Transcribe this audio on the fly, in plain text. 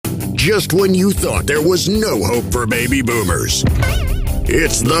just when you thought there was no hope for baby boomers.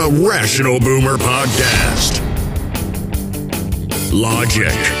 It's the Rational Boomer Podcast.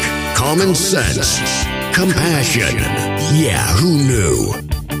 Logic, common sense, compassion. Yeah, who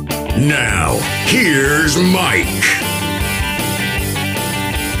knew? Now, here's Mike.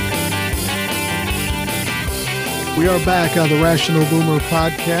 We are back on the Rational Boomer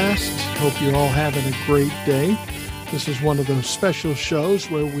Podcast. Hope you're all having a great day. This is one of those special shows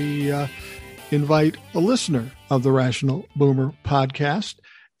where we invite a listener of the Rational Boomer Podcast.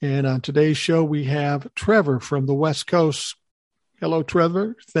 And on today's show, we have Trevor from the West Coast. Hello,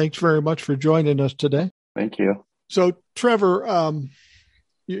 Trevor. Thanks very much for joining us today. Thank you. So, Trevor,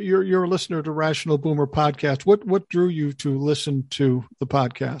 you're a listener to Rational Boomer Podcast. What drew you to listen to the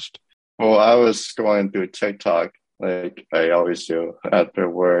podcast? Well, I was going through TikTok like I always do after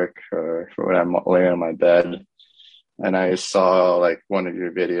work or when I'm laying in my bed. And I saw like one of your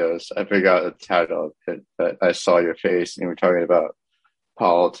videos. I forgot the title of it, but I saw your face and you were talking about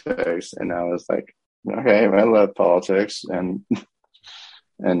politics. And I was like, okay, I love politics. And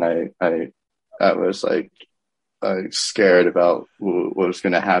I was like scared about what was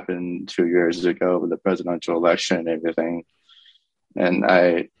going to happen 2 years ago with the presidential election and everything. And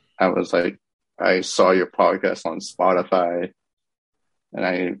I was like, I saw your podcast on Spotify and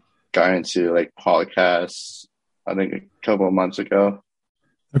I got into like podcasts, I think a couple of months ago.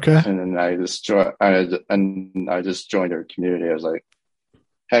 Okay. And then I just joined your community. I was like,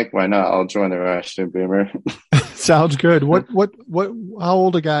 heck, why not? I'll join the Rational Boomer. Sounds good. How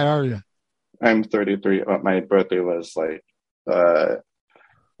old a guy are you? I'm 33. My birthday was like the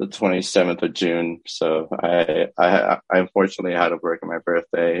 27th of June. So I unfortunately had to work on my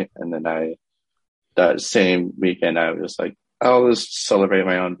birthday. And then that same weekend, I was like, I'll just celebrate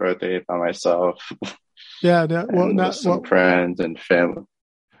my own birthday by myself. Yeah. With some friends and family.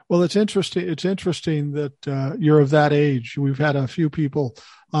 Well, it's interesting. It's interesting that you're of that age. We've had a few people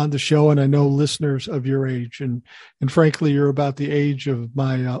on the show, and I know listeners of your age. And frankly, you're about the age of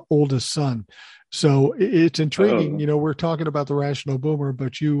my oldest son. So it's intriguing. You know, we're talking about the Rational Boomer,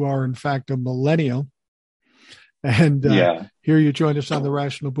 but you are, in fact, a millennial. And here you joined us on the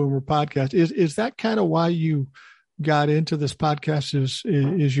Rational Boomer Podcast. Is that kind of why you got into this podcast?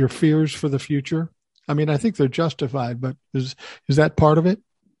 Is your fears for the future? I mean, I think they're justified, but is that part of it?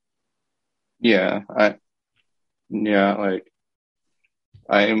 Yeah, like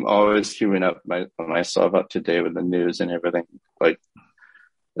I am always keeping myself up to date with the news and everything, like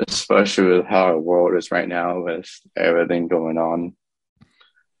especially with how our world is right now with everything going on,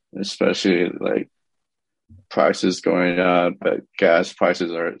 especially like prices going up, but gas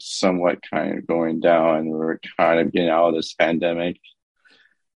prices are somewhat kind of going down. We're kind of getting out of this pandemic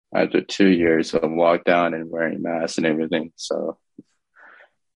after 2 years of lockdown and wearing masks and everything. So,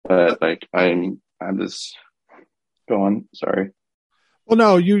 but like I'm just going. Sorry. Well,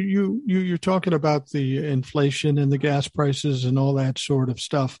 no, you're talking about the inflation and the gas prices and all that sort of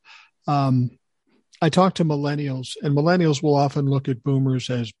stuff. I talk to millennials, and millennials will often look at boomers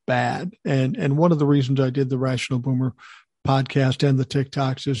as bad. And one of the reasons I did the Rational Boomer Podcast and the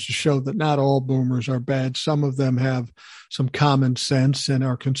TikToks is to show that not all boomers are bad. Some of them have some common sense and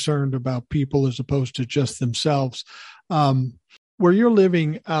are concerned about people as opposed to just themselves. Where you're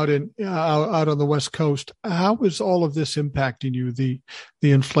living out on the West Coast, how is all of this impacting you? The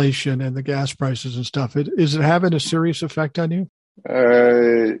inflation and the gas prices and stuff. Is it having a serious effect on you?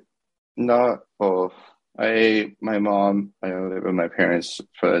 Not both. My mom, I live with my parents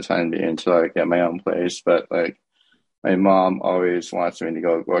for the time being until I get my own place. But like, my mom always wants me to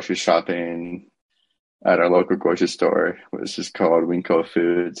go grocery shopping at our local grocery store, which is called Winco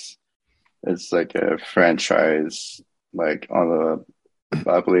Foods. It's like a franchise, like on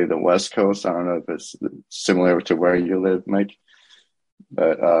I believe the West Coast. I don't know if it's similar to where you live, Mike.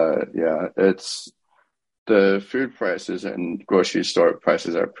 But it's the food prices and grocery store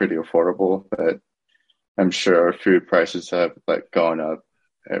prices are pretty affordable, but I'm sure food prices have like gone up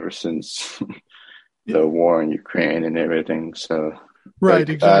ever since the war in Ukraine and everything. So right,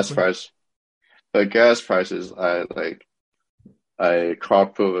 exactly. Gas prices, I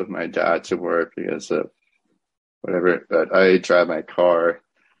carpool with my dad to work because of whatever, but I drive my car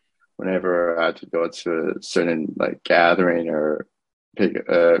whenever I had to go to a certain like gathering or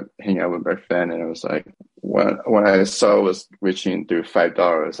hang out with my friend. And it was like, when I saw it was reaching through $5,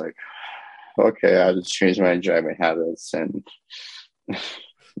 I was like, okay, I had to change my driving habits. And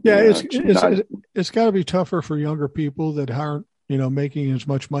yeah, it's got to be tougher for younger people that aren't, making as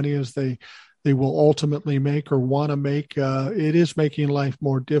much money as they will ultimately make or want to make. It is making life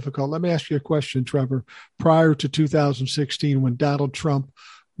more difficult. Let me ask you a question, Trevor. Prior to 2016, when Donald Trump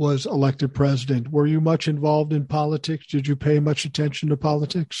was elected president. Were you much involved in politics? Did you pay much attention to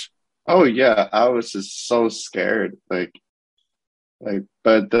politics? Oh yeah, I was just so scared. But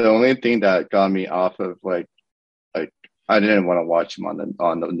the only thing that got me off of like I didn't want to watch him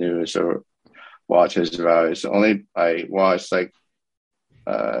on the news or watch his rallies. Only I watched like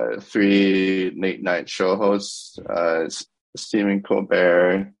three late night show hosts, Stephen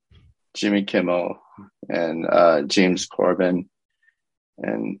Colbert, Jimmy Kimmel, and James Corbin.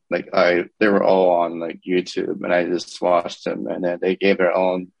 And they were all on like YouTube, and I just watched them, and then they gave their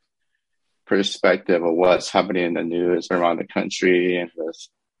own perspective of what's happening in the news around the country. And this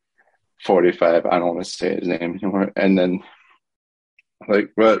 45, I don't want to say his name anymore. And then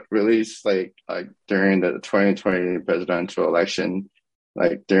what released during the 2020 presidential election,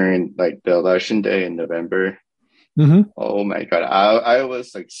 during the election day in November. Mm-hmm. Oh my God. I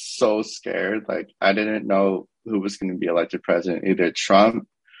was so scared. I didn't know who was going to be elected president, either Trump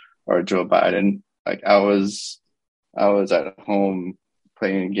or Joe Biden. I was at home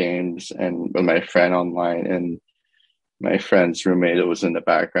playing games and with my friend online, and my friend's roommate was in the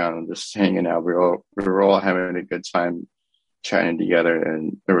background just hanging out. We were all having a good time chatting together,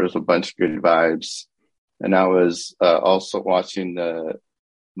 and there was a bunch of good vibes. And I was also watching the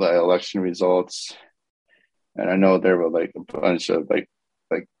election results, and I know there were a bunch of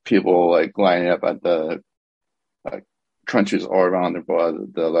people lining up at the countries all around the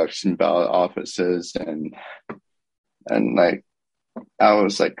world, the election ballot offices, and I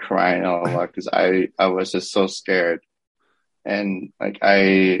was crying out loud because I was just so scared, and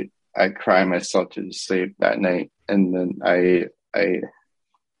I cried myself to sleep that night, and then I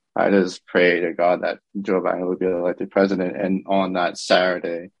just pray to God that Joe Biden would be elected president, and on that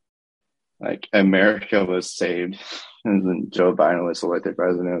Saturday, America was saved, and then Joe Biden was elected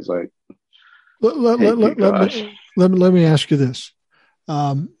president. It was let me ask you this: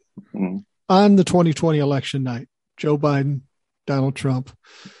 on the 2020 election night, Joe Biden, Donald Trump.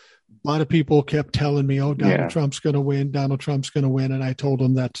 A lot of people kept telling me, "Oh, Donald Trump's going to win. Donald Trump's going to win," and I told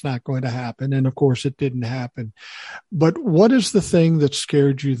them that's not going to happen. And of course, it didn't happen. But what is the thing that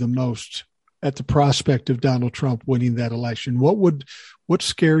scared you the most at the prospect of Donald Trump winning that election? What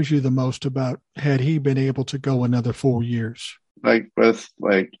scares you the most about had he been able to go another 4 years?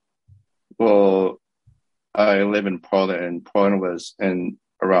 Well, I live in Portland, and Portland was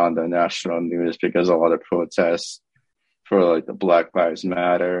around the national news because of a lot of protests for the Black Lives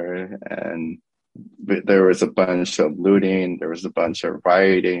Matter, and there was a bunch of looting, there was a bunch of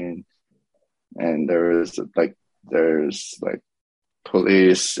rioting, and there's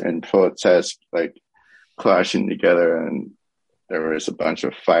police and protests clashing together, and there was a bunch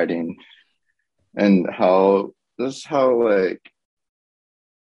of fighting, and how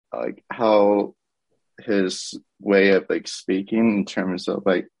his way of speaking in terms of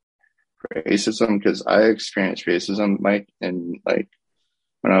racism, because I experienced racism, Mike, and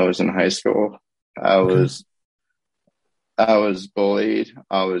when I was in high school, I was bullied.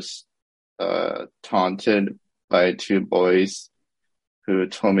 I was taunted by two boys who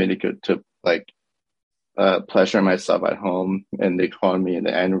told me to pleasure myself at home, and they called me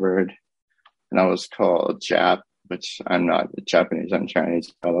the N-word, and I was called Jap, which I'm not Japanese, I'm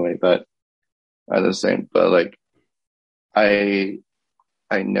Chinese, by the way, but the same. But I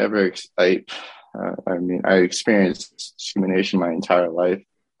experienced discrimination my entire life.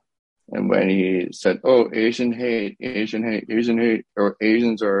 And when he said, "Oh, Asian hate, or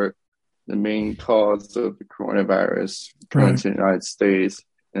Asians are the main cause of the coronavirus in the United States,"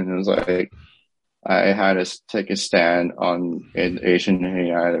 and it was I had to take a stand on Asian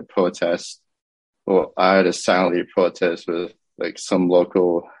hate. I had to protest. Well, I had to silently protest with some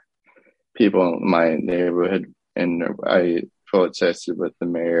local people in my neighborhood, and I protested with the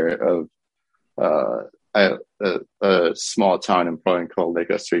mayor of a small town in Portland called Lake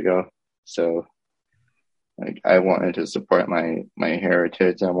Oswego. So I wanted to support my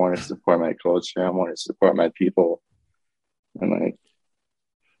heritage. I wanted to support my culture. I wanted to support my people. And I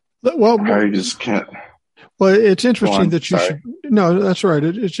just can't. Well, it's interesting that you should. No, that's right.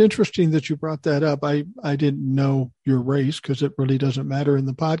 It's interesting that you brought that up. I didn't know your race because it really doesn't matter in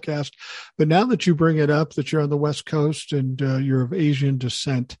the podcast. But now that you bring it up, that you're on the West Coast and you're of Asian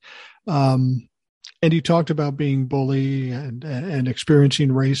descent, and you talked about being bullied and experiencing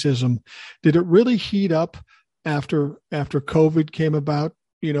racism, did it really heat up after COVID came about?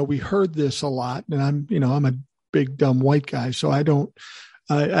 We heard this a lot, and I'm a big dumb white guy, so I don't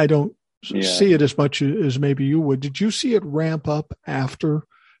see it as much as maybe you would. Did you see it ramp up after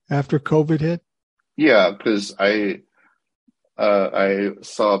COVID hit? Yeah, because I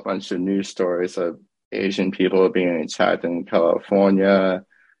saw a bunch of news stories of Asian people being attacked in California,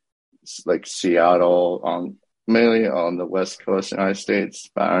 like Seattle, mainly on the West Coast of the United States.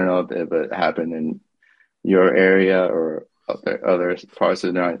 But I don't know if it happened in your area or other parts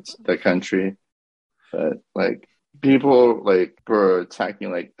of the country. But like people like were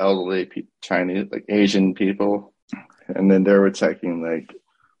attacking like elderly Chinese, like Asian people, and then they were attacking like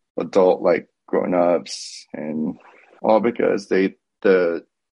adult, like grown ups, and all because the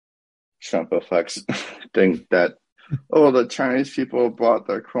Trump effects think that, oh, the Chinese people brought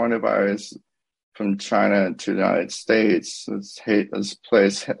the coronavirus from China to the United States. Let's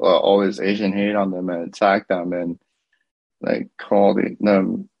place all this Asian hate on them and attack them and like call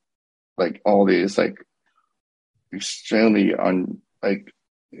them like all these like extremely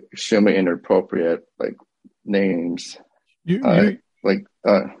inappropriate like names. You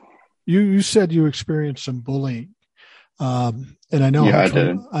said you experienced some bullying, and I know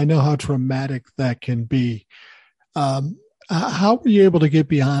I know how traumatic that can be. How were you able to get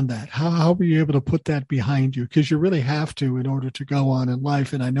beyond that? How were you able to put that behind you? Because you really have to in order to go on in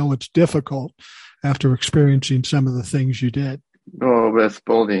life. And I know it's difficult after experiencing some of the things you did. Well, with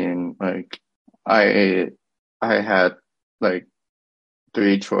bullying, like I had like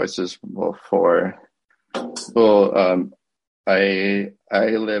three choices. I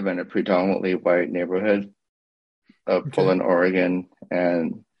live in a predominantly white neighborhood of Portland, Oregon,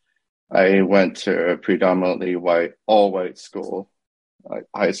 and I went to a predominantly all white school, like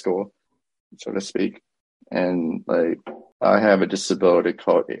high school, so to speak. And like, I have a disability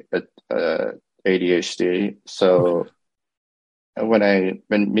called ADHD. So when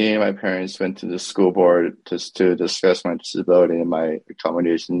me and my parents went to the school board just to discuss my disability and my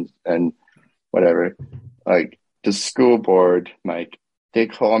accommodations and whatever, like the school board, Mike, they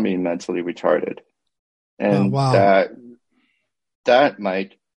call me mentally retarded. And that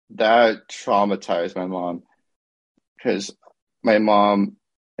Mike, that traumatized my mom, because my mom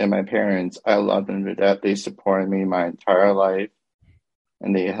and my parents, I love them to death. They supported me my entire life,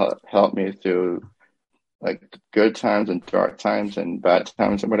 and they helped me through like good times and dark times and bad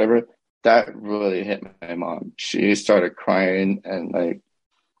times and whatever. That really hit my mom. She started crying and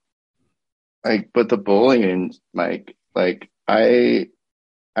but the bullying, Mike, like I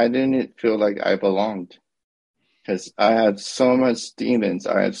didn't feel like I belonged. Because I had so much demons.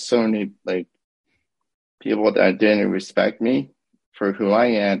 I had so many like people that didn't respect me for who I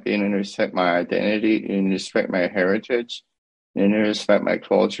am. They didn't respect my identity. They didn't respect my heritage. They didn't respect my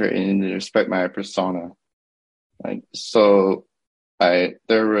culture. They didn't respect my persona. Like, so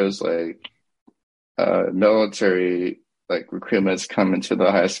there was like military like recruitments coming to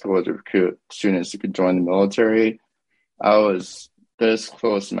the high school to recruit students who could join the military. I was this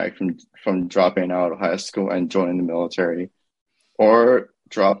close, Mike, from dropping out of high school and joining the military, or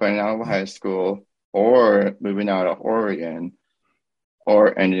dropping out of high school, or moving out of Oregon,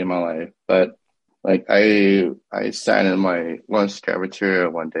 or ending my life. But like I sat in my lunch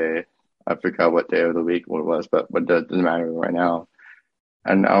cafeteria one day. I forgot what day of the week it was, but it doesn't matter right now.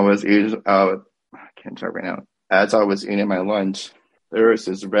 And I was eating. I can't talk right now. As I was eating my lunch, there was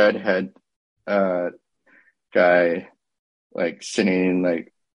this redhead guy like sitting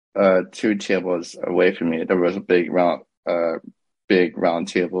like two tables away from me. There was a big round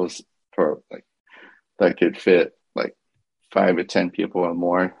tables for like that could fit like 5 to 10 people or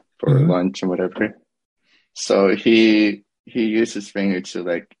more for lunch and whatever. So he used his finger to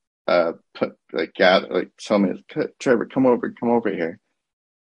like tell me, Trevor, come over here.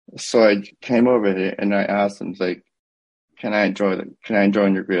 So I came over here and I asked him like, can I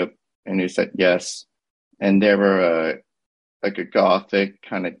join your group? And he said yes. And they were like a gothic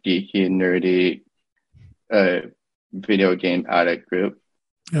kind of geeky, nerdy video game addict group.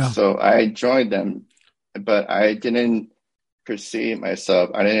 Yeah. So I joined them, but I didn't perceive myself.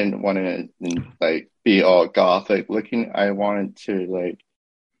 I didn't want to like be all gothic looking. I wanted to like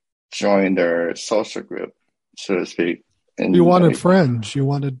join their social group, so to speak. And you wanted friends. You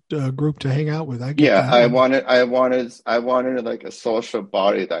wanted a group to hang out with. I wanted like a social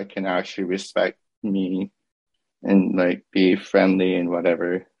body that can actually respect me and like be friendly and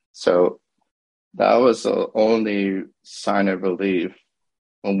whatever. So that was the only sign of relief.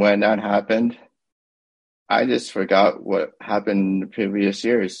 And when that happened, I just forgot what happened in the previous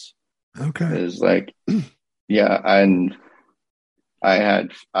years. Okay. It was like, yeah, and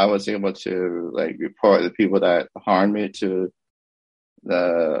I was able to like report the people that harmed me to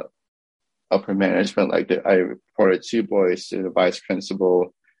the upper management. Like I reported 2 boys to the vice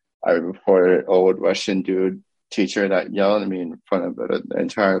principal. I reported an old Russian dude teacher that yelled at me in front of the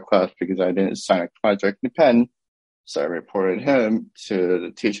entire class because I didn't sign a contract in pen. So I reported him to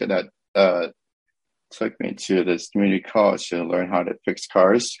the teacher that took me to this community college to learn how to fix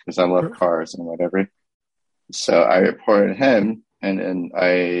cars because I love cars and whatever. So I reported him, and then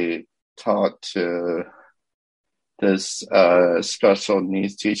I talked to this special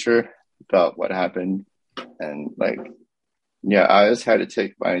needs teacher about what happened. And like, yeah, I just had to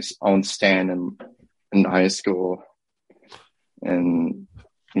take my own stand in high school. And,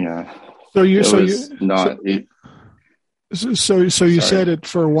 so you said it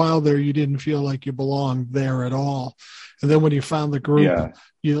for a while there, you didn't feel like you belonged there at all. And then when you found the group,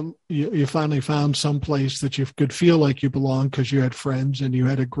 you finally found some place that you could feel like you belonged because you had friends and you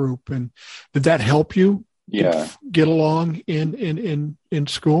had a group. And did that help you get along in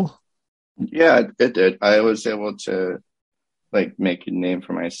school? Yeah, it did. I was able to like make a name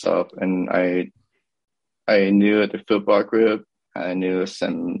for myself, and I knew the football group. I knew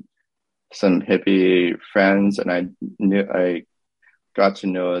some hippie friends, and I got to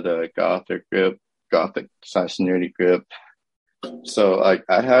know the Gothic /nerdy group. So like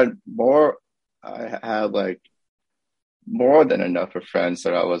I had more than enough of friends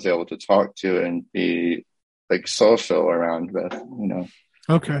that I was able to talk to and be like social around with,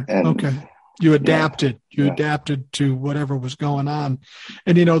 Okay. You adapted. You adapted to whatever was going on.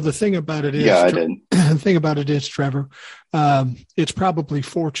 And, the thing about it is, I did. The thing about it is, Trevor, it's probably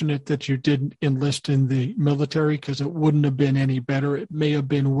fortunate that you didn't enlist in the military because it wouldn't have been any better. It may have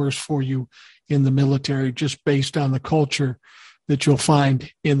been worse for you in the military just based on the culture that you'll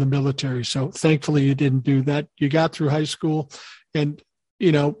find in the military. So thankfully you didn't do that. You got through high school and,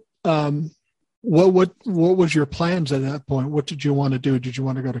 what was your plans at that point? What did you want to do? Did you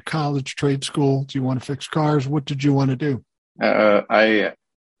want to go to college, trade school? Do you want to fix cars? What did you want to do? I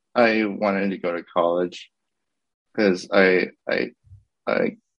wanted to go to college because I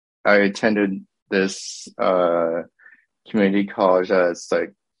attended this community college that's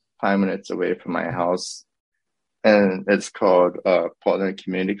like 5 minutes away from my house, and it's called Portland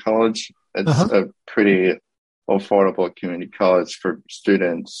Community College. It's a pretty affordable community college for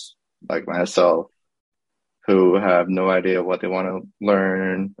students like myself who have no idea what they want to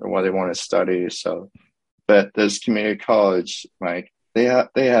learn or what they want to study. So, but this community college, like they have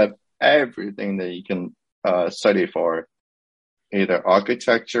everything that you can study for, either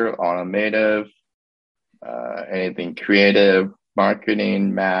architecture, automotive, anything creative,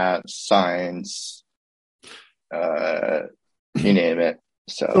 marketing, math, science, you name it.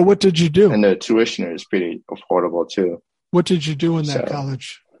 So what did you do? And the tuition is pretty affordable too. What did you do in that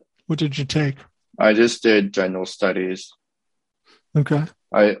college? What did you take? I just did general studies. Okay.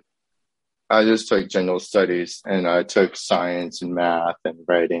 I just took general studies, and I took science and math and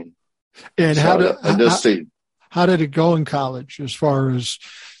writing. And how did it go in college as far as,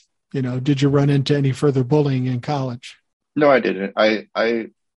 did you run into any further bullying in college? No, I didn't. I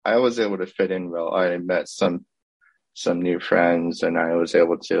was able to fit in well. I met some new friends, and I was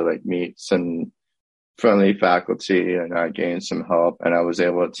able to like meet some friendly faculty, and I gained some help, and I was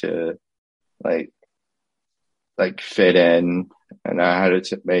able to like fit in, and I had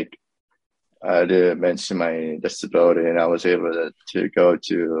to mention my disability, and I was able to go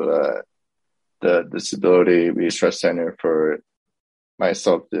to the Disability Resource Center for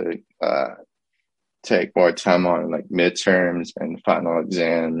myself to take more time on like midterms and final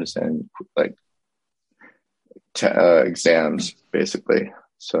exams and like exams basically.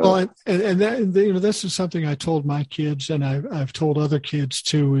 So, well, and that, this is something I told my kids, and I've told other kids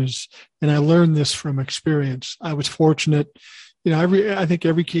too, and I learned this from experience. I was fortunate, I think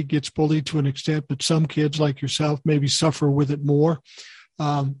every kid gets bullied to an extent, but some kids like yourself maybe suffer with it more.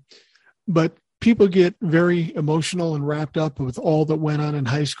 But people get very emotional and wrapped up with all that went on in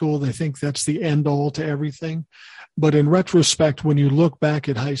high school. They think that's the end all to everything. But in retrospect, when you look back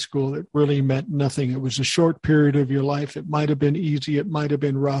at high school, it really meant nothing. It was a short period of your life. It might have been easy. It might have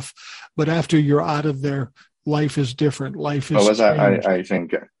been rough. But after you're out of there, life is different. Life is I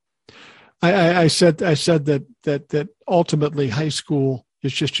think I said that ultimately high school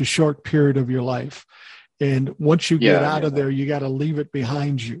is just a short period of your life. And once you get out of there, you got to leave it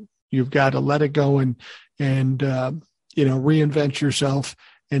behind you. You've got to let it go and reinvent yourself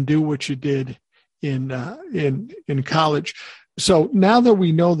and do what you did in college. So now that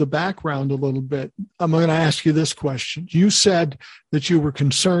we know the background a little bit, I'm going to ask you this question. You said that you were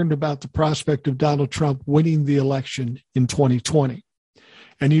concerned about the prospect of Donald Trump winning the election in 2020.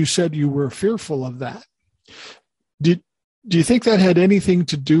 And you said you were fearful of that. Do you think that had anything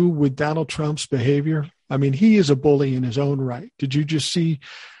to do with Donald Trump's behavior? I mean, he is a bully in his own right. Did you just see?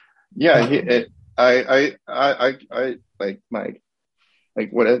 Yeah, I like Mike,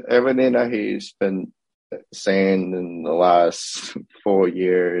 like what everything that he's been saying in the last 4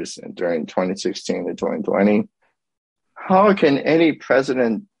 years and during 2016 to 2020, how can any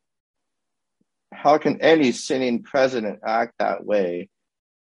sitting president act that way,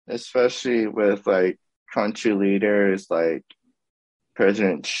 especially with like country leaders like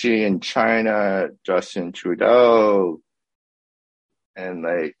President Xi in China, Justin Trudeau, and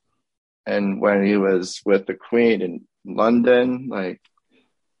when he was with the Queen in London, like,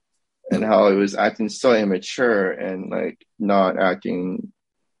 and how he was acting so immature and like not acting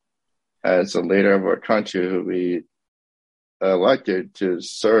as a leader of our country who we elected to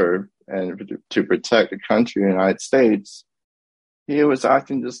serve and to protect the country, the United States. He was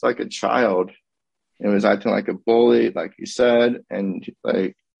acting just like a child. He was acting like a bully, like you said, and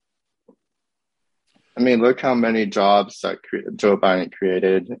like, I mean, look how many jobs that Joe Biden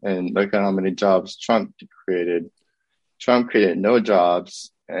created, and look at how many jobs Trump created. Trump created no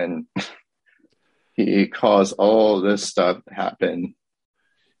jobs, and he caused all this stuff to happen.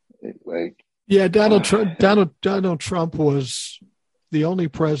 Like, yeah, Donald Trump was the only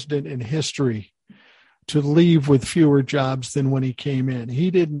president in history to leave with fewer jobs than when he came in. He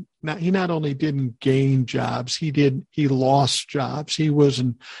not only didn't gain jobs, he lost jobs. He was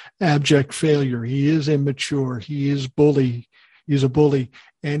an abject failure. He is immature. He's a bully,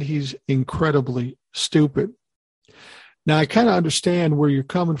 and he's incredibly stupid. Now, I kind of understand where you're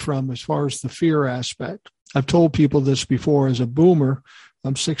coming from as far as the fear aspect. I've told people this before. As a boomer,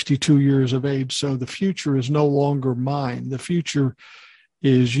 I'm 62 years of age, so the future is no longer mine. The future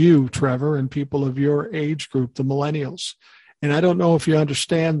is you, Trevor, and people of your age group, the millennials. And I don't know if you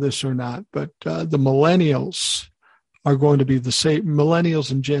understand this or not, but the millennials are going to be millennials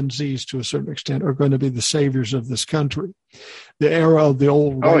and Gen Zs to a certain extent are going to be the saviors of this country. The era of the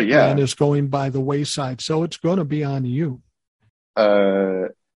old white man is going by the wayside, so it's going to be on you.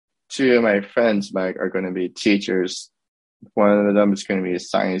 Two of my friends, Mike, are going to be teachers. One of them is going to be a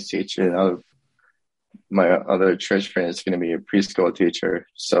science teacher, and my other church friend is going to be a preschool teacher.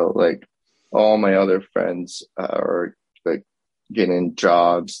 So, like, all my other friends are like getting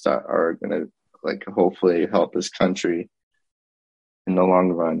jobs that are going to like hopefully help this country in the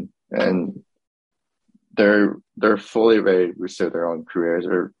long run, and they're fully ready to pursue their own careers.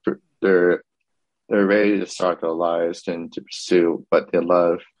 They're ready to start their lives and to pursue what they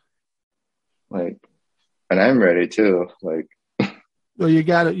love. Like, and I'm ready too. Like, well, you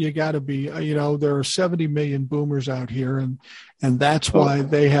gotta be. There are 70 million boomers out here, and that's why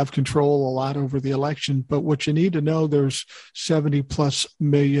they have control a lot over the election. But what you need to know, there's 70 plus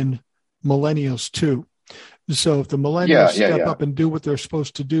million millennials too. So if the millennials step up and do what they're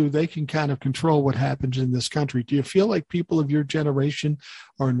supposed to do, they can kind of control what happens in this country. Do you feel like people of your generation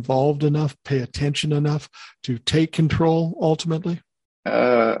are involved enough, pay attention enough to take control ultimately?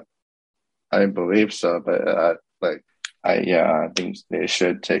 I believe so, but I think they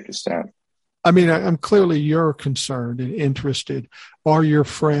should take a stand. I mean, I'm clearly you're concerned and interested. Are your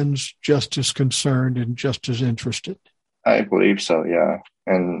friends just as concerned and just as interested? I believe so, yeah.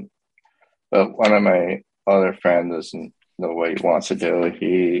 And one of my other friends doesn't know what he wants to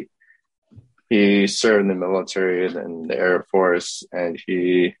do. He served in the military and the Air Force, and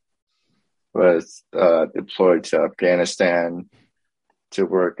he was deployed to Afghanistan to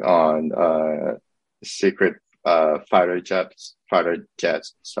work on secret fighter jets.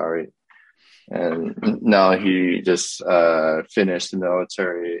 And now he just finished the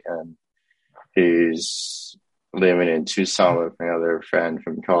military, and he's living in Tucson with my other friend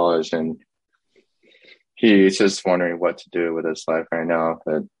from college, and he's just wondering what to do with his life right now.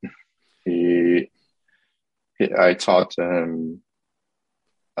 But I talked to him,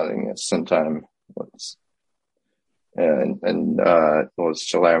 I think it's sometime, and it was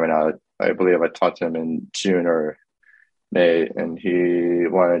July right now. I believe I talked to him in June or May, and he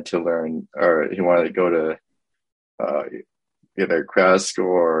wanted to learn, or he wanted to go to either grad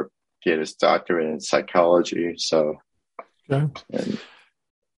school or get his doctorate in psychology. So, okay.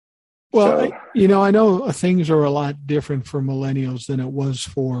 Well, so, I know things are a lot different for millennials than it was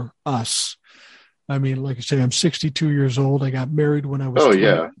for us. I mean, like I say, I'm 62 years old. I got married when I was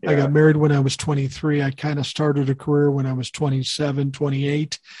I got married when I was 23. I kind of started a career when I was 27,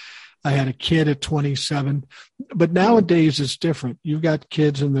 28. I had a kid at 27. But nowadays it's different. You've got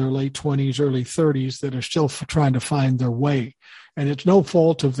kids in their late 20s, early 30s that are still trying to find their way. And it's no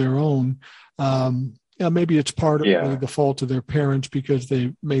fault of their own. Maybe it's part of the fault of their parents because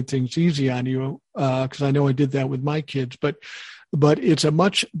they made things easy on you, because I know I did that with my kids. But it's a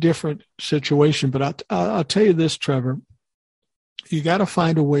much different situation. But I'll tell you this, Trevor, you got to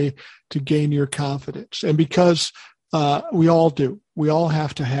find a way to gain your confidence. And because we all do. we all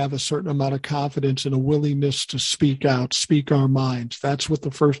have to have a certain amount of confidence and a willingness to speak out, speak our minds. That's what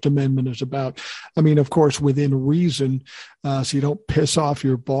the First Amendment is about. I mean, of course, within reason, so you don't piss off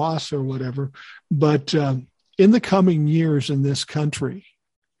your boss or whatever. But in the coming years in this country,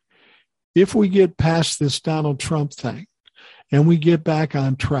 if we get past this Donald Trump thing and we get back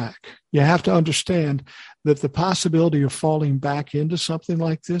on track, you have to understand that the possibility of falling back into something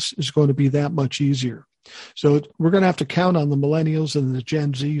like this is going to be that much easier. So we're going to have to count on the millennials and the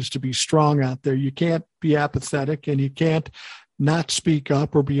Gen Zs to be strong out there. You can't be apathetic, and you can't not speak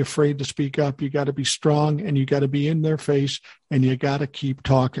up or be afraid to speak up. You got to be strong, and you got to be in their face, and you got to keep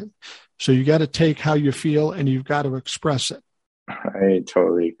talking. So you got to take how you feel, and you've got to express it. I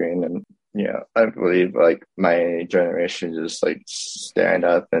totally agree. And yeah, I believe like my generation just like stand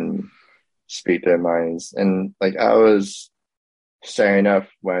up and speak their minds. And like I was standing up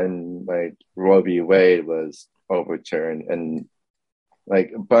when like Roe v. Wade was overturned, and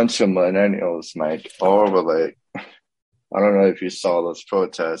like a bunch of millennials, Mike, all over like, I don't know if you saw those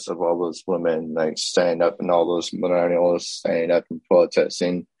protests of all those women like standing up, and all those millennials standing up and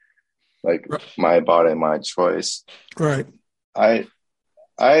protesting like my body, my choice. Right. I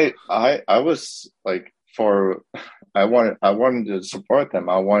was like I wanted to support them.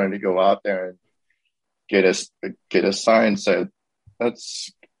 I wanted to go out there and get a sign said,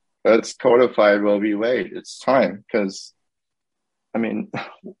 let's codify Roe v. Wade. It's time. Because I mean,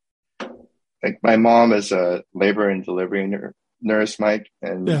 like my mom is a labor and delivery nurse, Mike,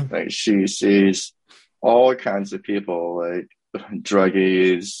 and like she sees all kinds of people, like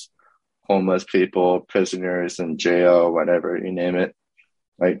druggies, homeless people, prisoners in jail, whatever, you name it,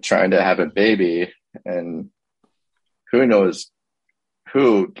 like trying to have a baby, and who knows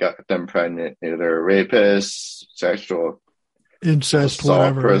who got them pregnant, either rapists, sexual incest,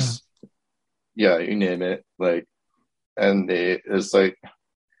 whatever. Yeah, you name it. Like, and it's like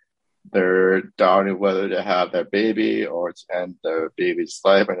they're doubting whether to have their baby or to end their baby's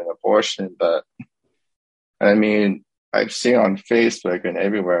life in an abortion. But I mean, I've seen on Facebook and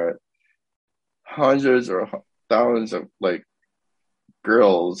everywhere hundreds or thousands of like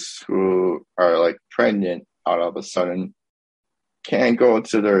girls who are like pregnant all of a sudden can't go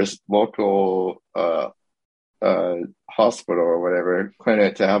to their local hospital or whatever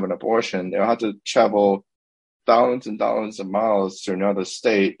clinic to have an abortion. They'll have to travel thousands and thousands of miles to another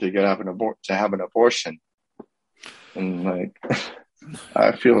state to have an abortion. And like,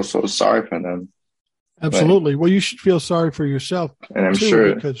 I feel so sorry for them. Absolutely. Well, you should feel sorry for yourself, and I'm too,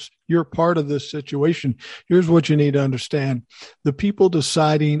 sure, because you're part of this situation. Here's what you need to understand. The people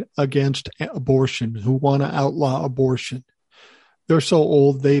deciding against abortion, who want to outlaw abortion, they're so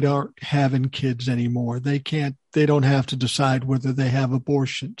old they aren't having kids anymore. They don't have to decide whether they have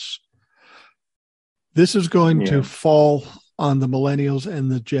abortions. This is going to fall on the millennials and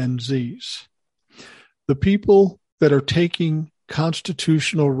the Gen Zs. The people that are taking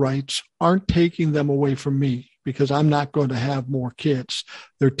constitutional rights aren't taking them away from me, because I'm not going to have more kids.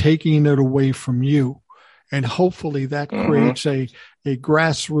 They're taking it away from you. And hopefully that creates a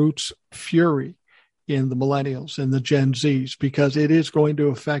grassroots fury in the millennials and the Gen Zs, because it is going to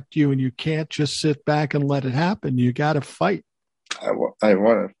affect you, and you can't just sit back and let it happen. You got to fight. I want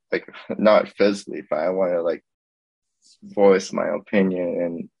to, like, not physically, but I want to like voice my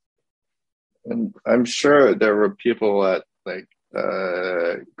opinion. And I'm sure there were people at like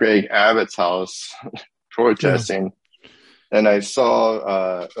Greg Abbott's house protesting. And I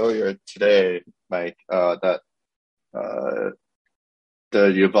saw earlier today, Mike, that the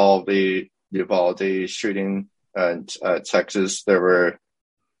Uvalde shooting in Texas, there were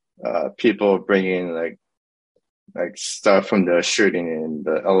people bringing like stuff from the shooting in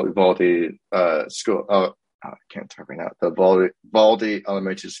the Uvalde school. Oh, I can't talk right now. The Uvalde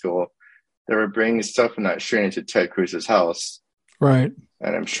Elementary School. They were bringing stuff from that shooting to Ted Cruz's house. Right.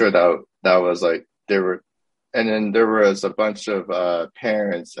 And I'm sure that was like, and then there was a bunch of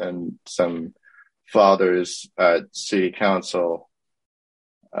parents and some fathers at city council,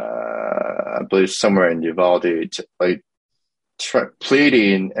 I believe somewhere in Uvalde,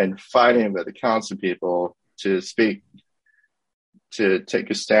 pleading and fighting with the council people to take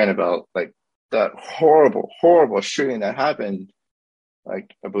a stand about like that horrible shooting that happened.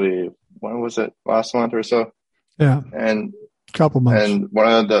 Like, I believe, when was it? Last month or so? Yeah. And couple months. And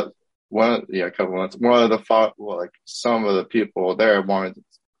a couple months. Some of the people there wanted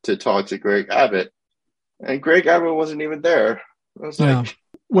to talk to Greg Abbott, and Greg Abbott wasn't even there. I was like,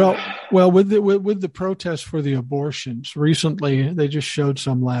 well, with the protests for the abortions recently, they just showed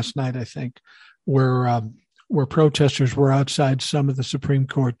some last night, I think, where where protesters were outside some of the Supreme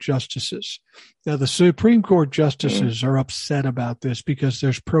Court justices. Now, the Supreme Court justices are upset about this because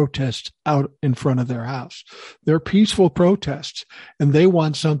there's protests out in front of their house. They're peaceful protests, and they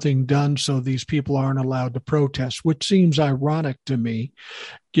want something done so these people aren't allowed to protest, which seems ironic to me,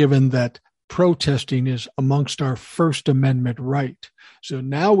 given that protesting is amongst our First Amendment right. So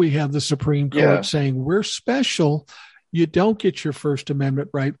now we have the Supreme Court saying we're special. You don't get your First Amendment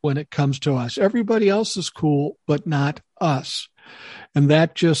right when it comes to us. Everybody else is cool, but not us. And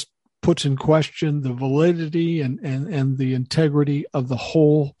that just puts in question the validity and the integrity of the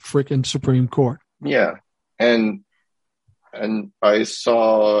whole freaking Supreme Court. Yeah. And I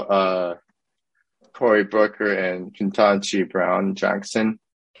saw Cory Booker and Ketanji Brown Jackson.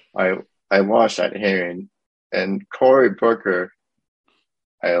 I watched that hearing, and Cory Booker,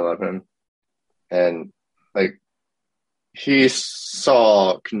 I love him. And like, he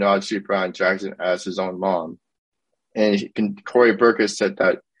saw Ketanji Brown Jackson as his own mom. And Cory Booker said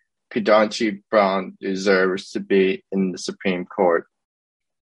that Ketanji Brown deserves to be in the Supreme Court.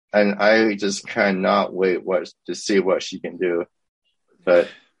 And I just cannot wait to see what she can do. But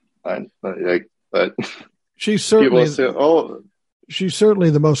she's certainly she's certainly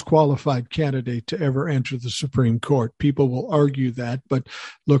the most qualified candidate to ever enter the Supreme Court. People will argue that, but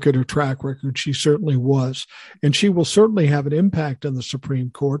look at her track record. She certainly was. And she will certainly have an impact on the Supreme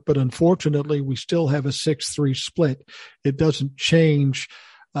Court, but unfortunately, we still have a 6-3 split. It doesn't change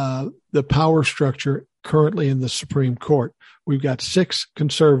the power structure currently in the Supreme Court. We've got 6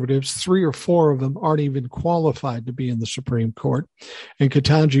 conservatives. 3 or 4 of them aren't even qualified to be in the Supreme Court. And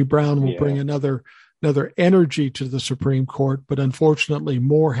Ketanji Brown will bring another energy to the Supreme Court, but unfortunately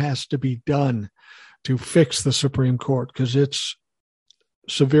more has to be done to fix the Supreme Court because it's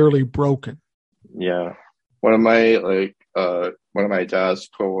severely broken. Yeah. One of my dad's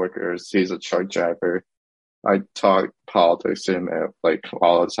coworkers, he's a truck driver. I talk politics to him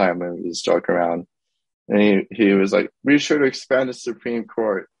all the time when we just joke around. And he was like, we should expand the Supreme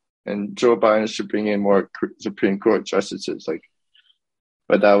Court and Joe Biden should bring in more Supreme Court justices.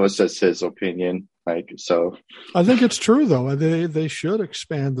 But that was just his opinion. So I think it's true, though. They should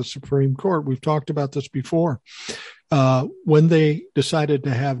expand the Supreme Court. We've talked about this before. When they decided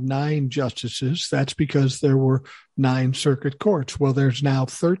to have 9 justices, that's because there were 9 circuit courts. Well, there's now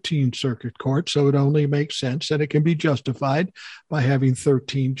 13 circuit courts, so it only makes sense and it can be justified by having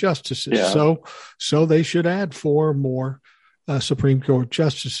 13 justices. Yeah. So they should add 4 more Supreme Court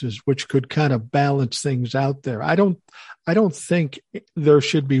justices, which could kind of balance things out there. I don't think there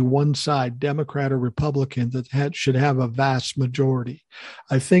should be one side, Democrat or Republican, that should have a vast majority.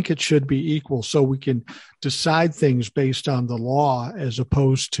 I think it should be equal so we can decide things based on the law as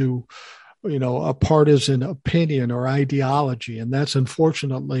opposed to, a partisan opinion or ideology. And that's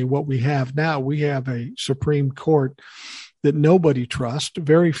unfortunately what we have now. We have a Supreme Court that nobody trusts,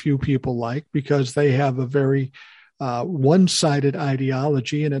 very few people like, because they have a very one-sided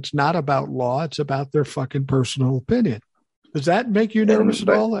ideology, and it's not about law. It's about their fucking personal opinion. Does that make you nervous at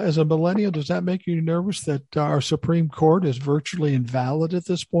all as a millennial? Does that make you nervous that our Supreme Court is virtually invalid at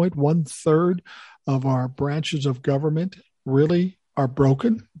this point? 1/3 of our branches of government really are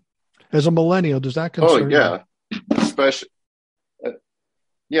broken? As a millennial, does that concern you? Especially,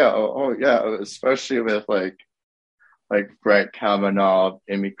 especially with like Brett Kavanaugh,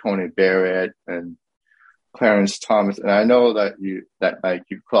 Amy Coney Barrett, and Clarence Thomas. And I know that you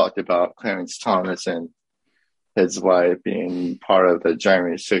talked about Clarence Thomas and his wife being part of the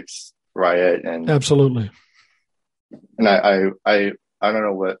January 6th riot, and absolutely. And I don't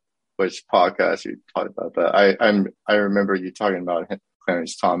know which podcast you talked about, but I remember you talking about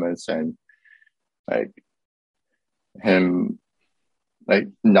Clarence Thomas and him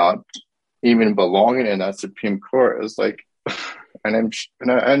not even belonging in that Supreme Court. It was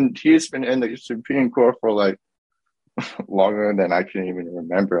and he's been in the Supreme Court for longer than I can even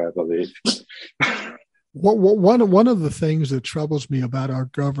remember, I believe. One of the things that troubles me about our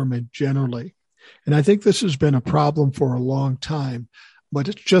government generally, and I think this has been a problem for a long time, but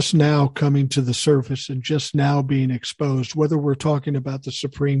it's just now coming to the surface and just now being exposed, whether we're talking about the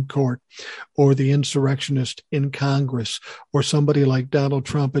Supreme Court or the insurrectionist in Congress or somebody like Donald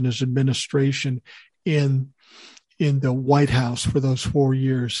Trump and his administration in the White House for those 4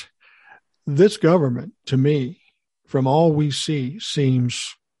 years. This government, to me, from all we see,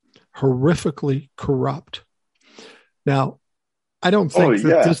 seems horrifically corrupt. Now, I don't think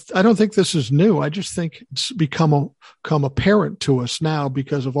this is new. I just think it's become apparent to us now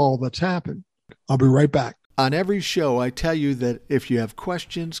because of all that's happened. I'll be right back. On every show, I tell you that if you have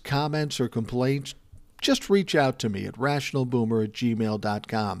questions, comments, or complaints, just reach out to me at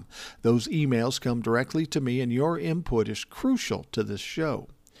rationalboomer@gmail.com. Those emails come directly to me, and your input is crucial to this show.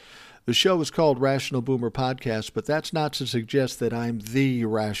 The show is called Rational Boomer Podcast, but that's not to suggest that I'm the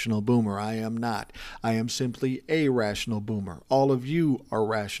Rational Boomer. I am not. I am simply a Rational Boomer. All of you are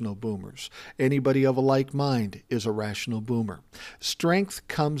Rational Boomers. Anybody of a like mind is a Rational Boomer. Strength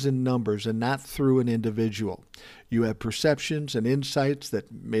comes in numbers and not through an individual. You have perceptions and insights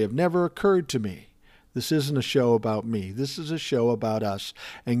that may have never occurred to me. This isn't a show about me. This is a show about us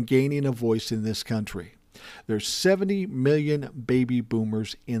and gaining a voice in this country. There's 70 million baby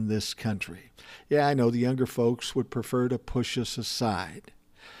boomers in this country. Yeah, I know the younger folks would prefer to push us aside.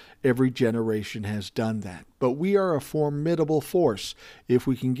 Every generation has done that. But we are a formidable force if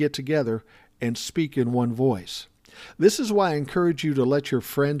we can get together and speak in one voice. This is why I encourage you to let your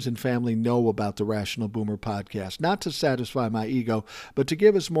friends and family know about the Rational Boomer Podcast, not to satisfy my ego, but to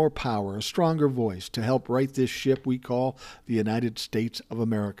give us more power, a stronger voice, to help right this ship we call the United States of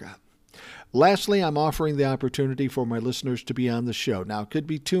America. Lastly, I'm offering the opportunity for my listeners to be on the show. Now, it could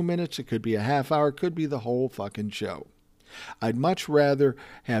be 2 minutes, it could be a half hour, it could be the whole fucking show. I'd much rather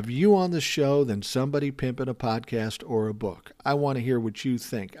have you on the show than somebody pimping a podcast or a book. I want to hear what you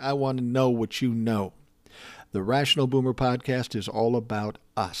think. I want to know what you know. The Rational Boomer Podcast is all about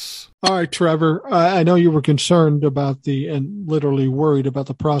us. All right, Trevor, I know you were concerned about and literally worried about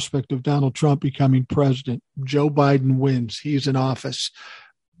the prospect of Donald Trump becoming president. Joe Biden wins. He's in office.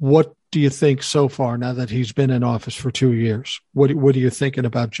 What do you think so far now that he's been in office for 2 years? What are you thinking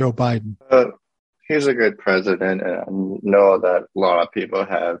about Joe Biden? He's a good president, and I know that a lot of people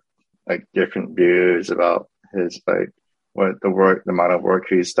have like different views about his the amount of work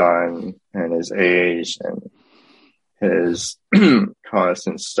he's done, and his age, and his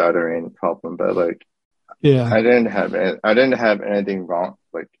constant stuttering problem. But yeah, I didn't have anything wrong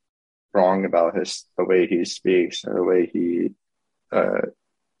about the way he speaks or the way he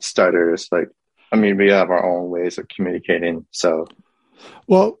stutters. We have our own ways of communicating. So,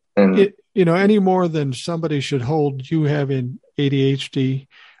 well, any more than somebody should hold you having ADHD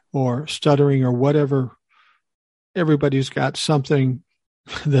or stuttering or whatever. Everybody's got something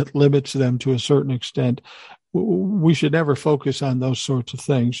that limits them to a certain extent. We should never focus on those sorts of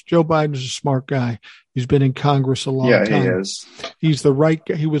things. Joe Biden's a smart guy. He's been in Congress a long time. Yeah, he is. He's the right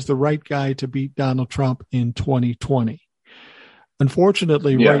guy. He was the right guy to beat Donald Trump in 2020.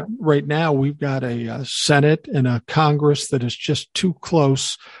 Unfortunately, right now, we've got a Senate and a Congress that is just too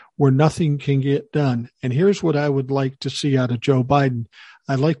close where nothing can get done. And here's what I would like to see out of Joe Biden.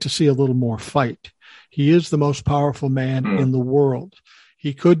 I'd like to see a little more fight. He is the most powerful man in the world.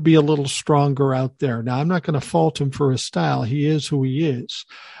 He could be a little stronger out there. Now, I'm not going to fault him for his style. He is who he is.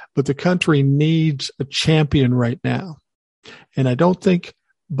 But the country needs a champion right now. And I don't think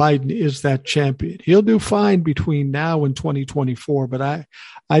Biden is that champion. He'll do fine between now and 2024, but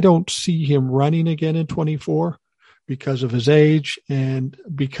I don't see him running again in 24 because of his age and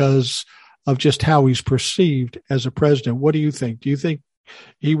because of just how he's perceived as a president. What do you think? Do you think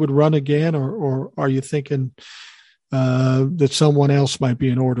he would run again, or are you thinking that someone else might be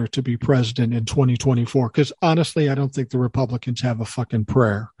in order to be president in 2024? Because honestly, I don't think the Republicans have a fucking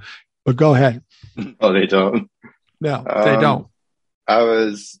prayer. But go ahead. Oh, they don't. No, they don't. I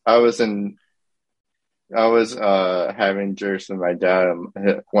was having drinks with my dad,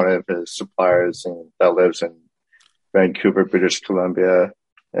 one of his suppliers that lives in Vancouver, British Columbia,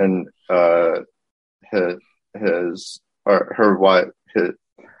 and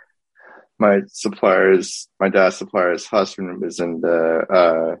my dad's supplier's husband was in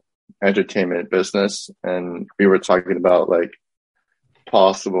the entertainment business, and we were talking about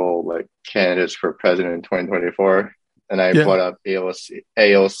possible candidates for president in 2024. And I brought up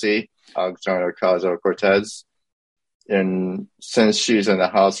AOC, Alexandria Ocasio-Cortez. And since she's in the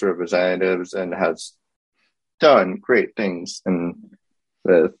House of Representatives and has done great things and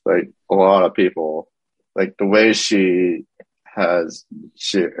with a lot of people, the way she has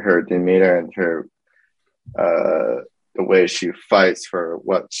her demeanor and her the way she fights for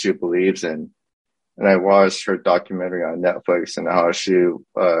what she believes in. And I watched her documentary on Netflix and how she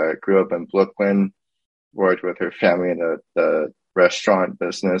grew up in Brooklyn, worked with her family in the restaurant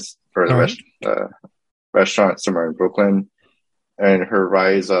business for the restaurant somewhere in Brooklyn, and her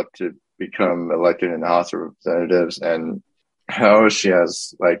rise up to become elected in the House of Representatives, and how she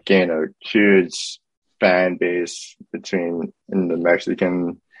has gained a huge fan base in the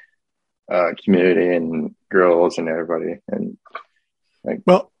Mexican community and girls and everybody. And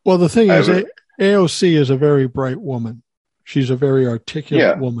well, the thing is, AOC is a very bright woman. She's a very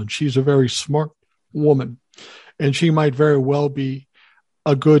articulate woman. She's a very smart woman, and she might very well be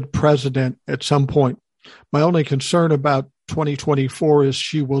a good president at some point. My only concern about 2024 is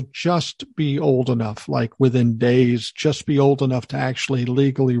she will just be old enough, like within days, just be old enough to actually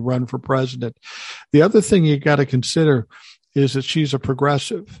legally run for president. The other thing you got to consider is that she's a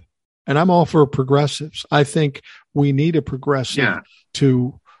progressive, and I'm all for progressives. I think we need a progressive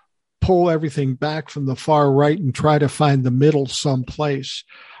to pull everything back from the far right and try to find the middle someplace.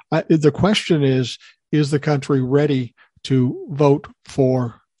 The question is the country ready to vote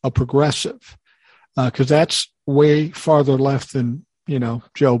for a progressive? Because that's way farther left than,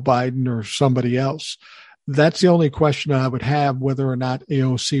 Joe Biden or somebody else. That's the only question I would have, whether or not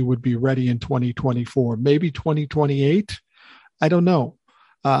AOC would be ready in 2024, maybe 2028. I don't know.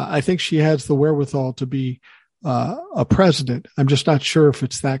 I think she has the wherewithal to be a president. I'm just not sure if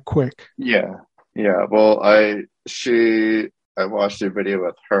it's that quick. Yeah. Well, I watched a video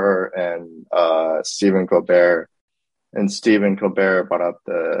with her and Stephen Colbert, and Stephen Colbert brought up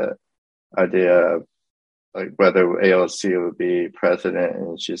the idea of like whether AOC would be president,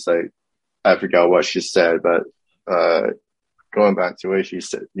 and she's like, I forgot what she said, but going back to what you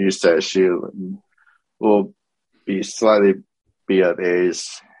said she will be slightly be of age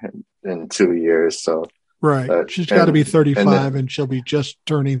in 2 years. So right, she's got to be 35, and she'll be just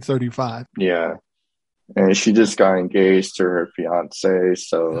turning 35. Yeah, and she just got engaged to her fiance.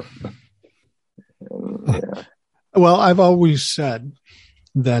 So yeah. Well, I've always said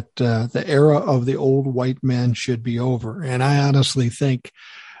that the era of the old white man should be over. And I honestly think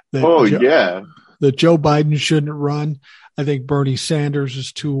that, that Joe Biden shouldn't run. I think Bernie Sanders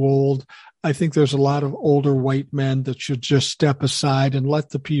is too old. I think there's a lot of older white men that should just step aside and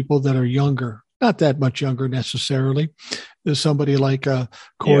let the people that are younger, not that much younger necessarily, there's somebody like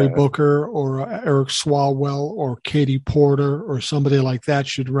Cory Booker or Eric Swalwell or Katie Porter or somebody like that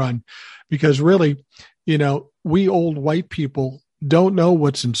should run. Because really, we old white people don't know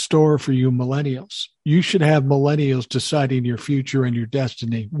what's in store for you millennials. You should have millennials deciding your future and your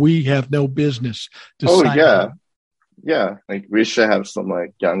destiny. We have no business deciding. Oh, yeah. Like we should have some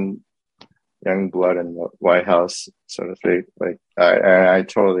like young blood in the White House, so to speak. Like I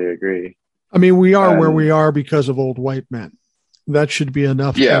totally agree. I mean, we are where we are because of old white men. That should be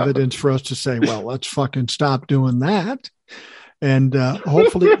enough evidence for us to say, well, let's fucking stop doing that. And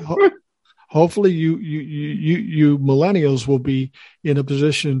hopefully you millennials will be in a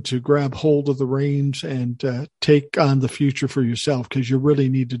position to grab hold of the reins and take on the future for yourself, because you really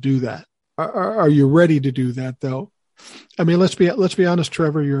need to do that. Are you ready to do that though? I mean, let's be honest,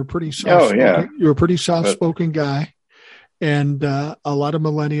 Trevor, you're a pretty soft-spoken guy. And a lot of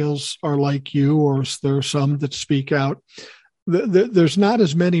millennials are like you, or there are some that speak out. There's not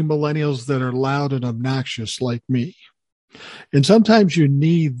as many millennials that are loud and obnoxious like me. And sometimes you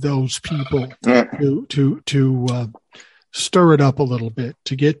need those people to stir it up a little bit,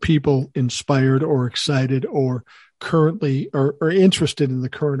 to get people inspired or excited or currently or interested in the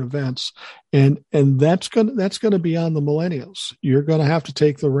current events. And that's going to be on the millennials. You're going to have to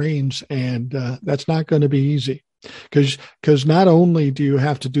take the reins, and that's not going to be easy. Because not only do you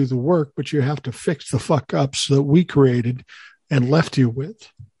have to do the work, but you have to fix the fuck ups that we created and left you with.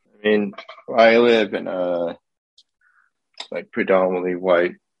 I mean, I live in a predominantly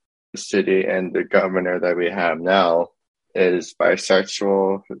white city, and the governor that we have now is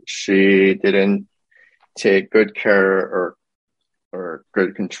bisexual. She didn't take good care or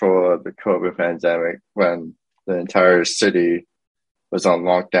good control of the COVID pandemic when the entire city was on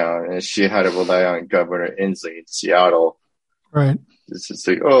lockdown, and she had to rely on Governor Inslee in Seattle. Right. It's just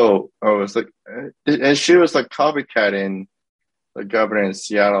like, it's like, and she was like copycatting the governor in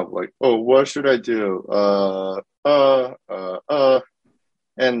Seattle, like, what should I do?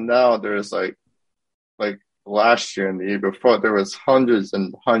 And now there's like last year and the year before, there was hundreds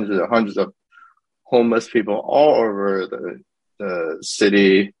and hundreds of homeless people all over the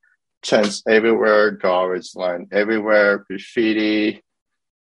city. Tents everywhere, garbage line everywhere, graffiti,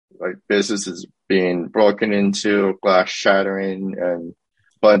 like businesses being broken into, glass shattering, and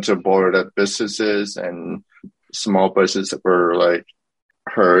a bunch of boarded up businesses and small businesses were like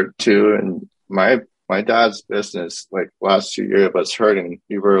hurt too. And my dad's business, like last 2 years, was hurting.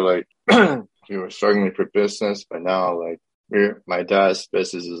 We were we were struggling for business, but now my dad's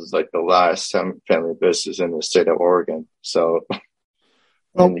business is like the last family business in the state of Oregon. So.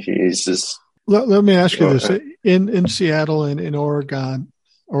 Well, and he's just. Let me ask you this: in Seattle and in Oregon,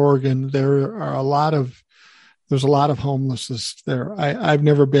 there's a lot of homelessness there. I've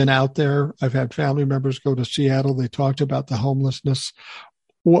never been out there. I've had family members go to Seattle. They talked about the homelessness.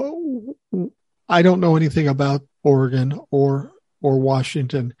 I don't know anything about Oregon or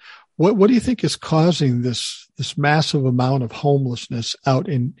Washington. What do you think is causing this massive amount of homelessness out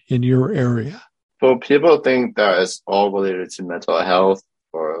in your area? Well, people think that it's all related to mental health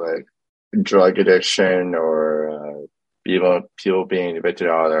or like drug addiction or people being evicted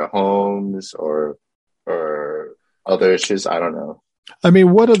out of their homes or other issues. I don't know. I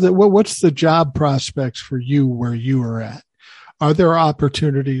mean, what's the job prospects for you where you are at? Are there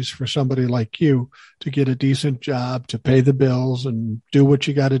opportunities for somebody like you to get a decent job, to pay the bills and do what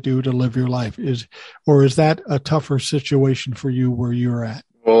you got to do to live your life? Is that a tougher situation for you where you're at?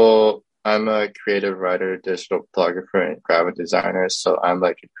 Well, I'm a creative writer, digital photographer, and graphic designer. So I'm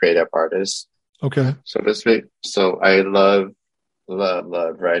like a creative artist, Okay. so to speak. So I love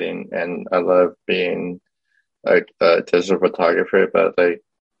writing, and I love being like a digital photographer. But like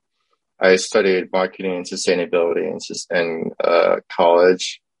I studied marketing and sustainability in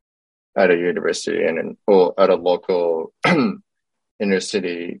college at a university and at a local inner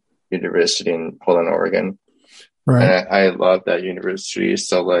city university in Portland, Oregon. Right. And I love that university.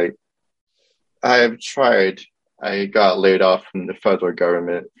 So like I got laid off from the federal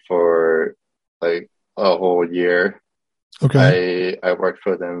government for like a whole year. Okay. I worked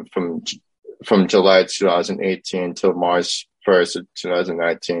for them from July 2018 till March 1st of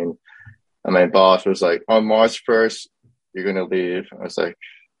 2019. And my boss was like, on March 1st, you're going to leave. I was like,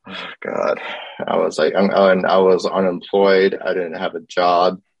 oh, God. I was like, I was unemployed. I didn't have a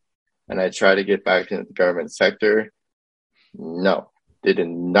job. And I tried to get back into the government sector. No, they did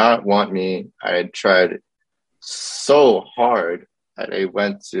not want me. I had tried so hard that I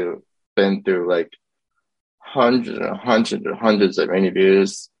been through like hundreds of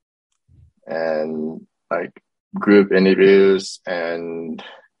interviews and like group interviews, and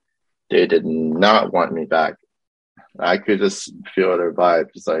they did not want me back. I could just feel their vibe.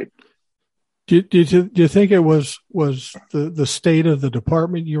 It's like, do you think it was the state of the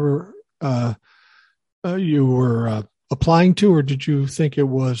department you were applying to, or did you think it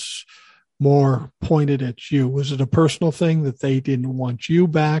was more pointed at you? Was it a personal thing that they didn't want you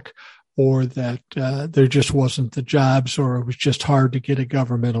back, or that there just wasn't the jobs, or it was just hard to get a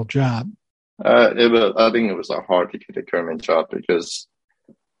governmental job? I think it was hard to get a government job because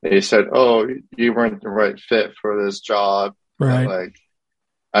they said, "Oh, you weren't the right fit for this job." Right.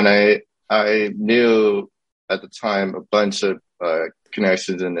 And I knew at the time a bunch of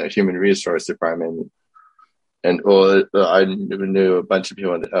connections in the human resource department, and I knew a bunch of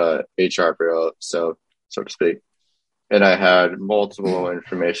people in the HR bureau, so to speak. And I had multiple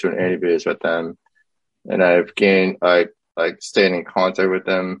information interviews with them, and I've gained stayed in contact with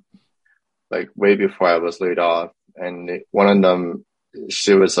them like way before I was laid off. And one of them,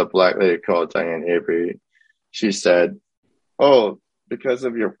 she was a Black lady called Diane Avery. She said, "Oh, because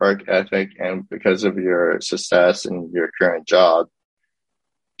of your work ethic and because of your success in your current job,"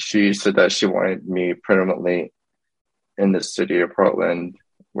 she said that she wanted me permanently in the city of Portland,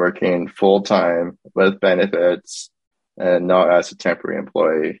 working full time with benefits and not as a temporary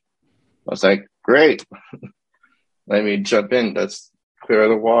employee. I was like, great. Let me jump in. Let's clear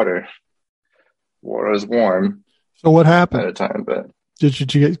the water. Water is warm. So what happened at the time? But did you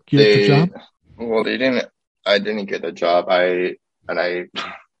get the job? Well, they didn't. I didn't get the job. I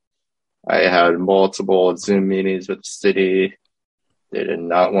had multiple Zoom meetings with the city. They did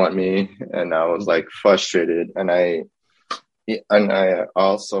not want me, and I was like frustrated. And I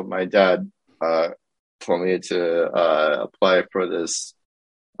also, my dad told me to apply for this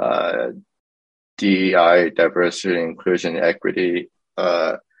DEI, diversity, inclusion, equity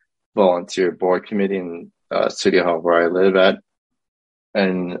volunteer board committee in City Hall where I live at.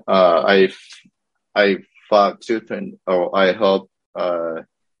 And I fought tooth and I helped.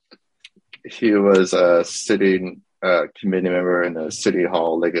 He was a city committee member in the City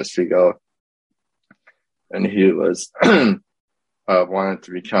Hall, Lake Oswego, and he was wanted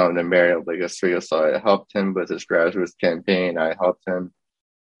to become the mayor of Lake Oswego. So I helped him with his grassroots campaign. I helped him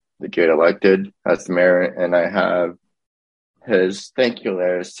to get elected as the mayor, and I have his thank you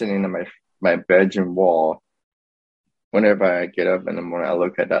letter sitting on my bedroom wall. Whenever I get up in the morning, I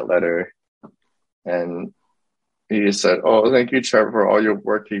look at that letter, and he said, "Oh, thank you, Trevor, for all your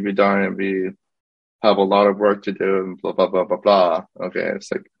work you've done, and we have a lot of work to do," and blah, blah, blah, blah, blah. Okay,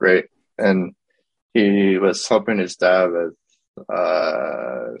 it's like, great. And he was helping his dad with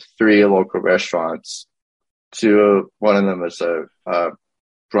 3 local restaurants. One of them was a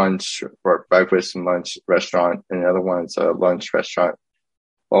brunch or breakfast and lunch restaurant, and the other one's a lunch restaurant.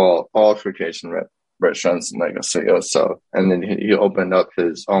 All Caucasian restaurants in Lake Oswego. So, and then he opened up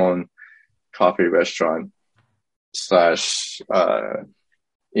his own coffee restaurant /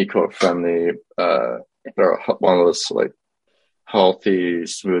 eco-friendly, or one of those like healthy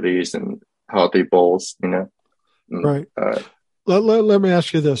smoothies and healthy bowls, you know. Right. Let me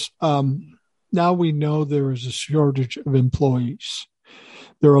ask you this. now we know there is a shortage of employees.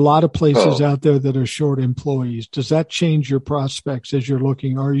 There are a lot of places out there that are short employees. Does that change your prospects as you're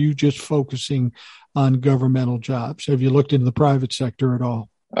looking? Are you just focusing on governmental jobs? Have you looked into the private sector at all?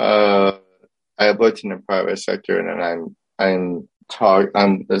 I've looked in the private sector, and I'm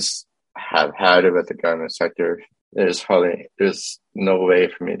just have had it with the government sector. There's no way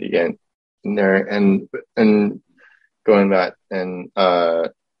for me to get in there, and going back and kind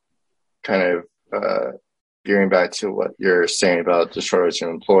of gearing back to what you're saying about the shortage of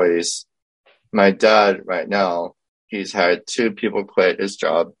employees. My dad right now, he's had 2 people quit his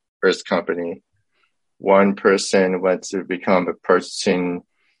job or his company. One person went to become a purchasing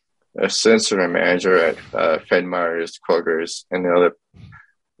assistant or manager at Fred Meyer's Kroger's, and the other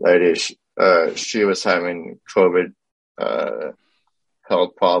lady, she was having COVID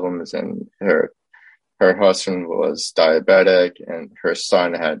health problems, and her husband was diabetic, and her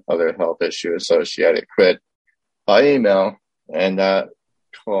son had other health issues, so she had to quit by email, and that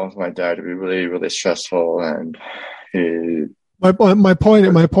caused my dad to be really, really stressful. And my point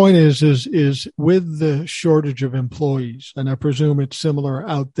is with the shortage of employees, and I presume it's similar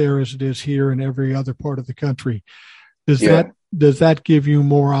out there as it is here in every other part of the country. Does that give you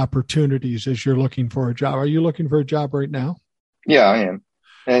more opportunities as you're looking for a job? Are you looking for a job right now? Yeah, I am.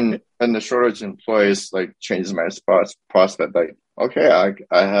 And the shortage of employees like changes my prospect. Like, okay,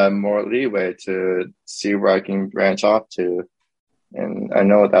 I have more leeway to see where I can branch off to. And I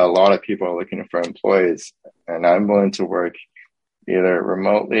know that a lot of people are looking for employees, and I'm willing to work either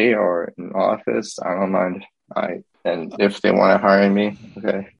remotely or in office. I don't mind. And if they want to hire me,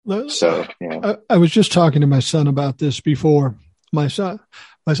 okay. So, yeah. I was just talking to my son about this before. My son's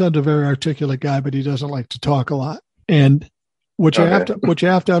a very articulate guy, but he doesn't like to talk a lot. And what you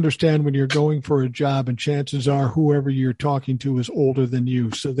have to understand when you're going for a job, and chances are whoever you're talking to is older than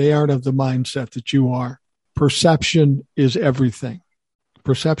you, so they aren't of the mindset that you are. Perception is everything.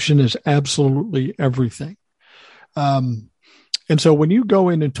 Perception is absolutely everything. And so when you go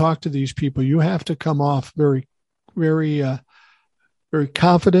in and talk to these people, you have to come off very, very, very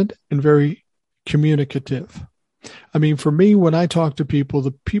confident and very communicative. I mean, for me, when I talk to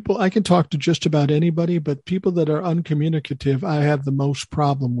people, I can talk to just about anybody, but people that are uncommunicative, I have the most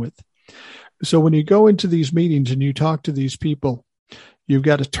problem with. So when you go into these meetings and you talk to these people, you've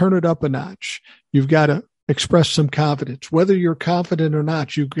got to turn it up a notch. You've got to express some confidence. Whether you're confident or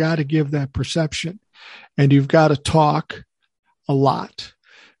not, you've got to give that perception, and you've got to talk a lot.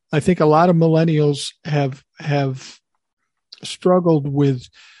 I think a lot of millennials have struggled with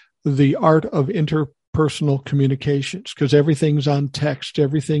the art of interpersonal communications because everything's on text,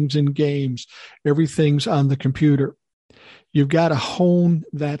 everything's in games, everything's on the computer. You've got to hone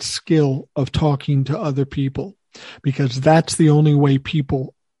that skill of talking to other people, because that's the only way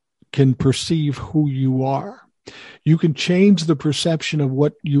people can perceive who you are. You can change the perception of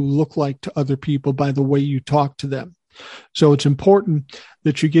what you look like to other people by the way you talk to them. So it's important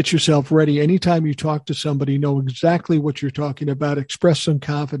that you get yourself ready. Anytime you talk to somebody, know exactly what you're talking about, express some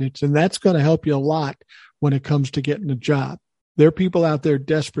confidence, and that's going to help you a lot when it comes to getting a job. There are people out there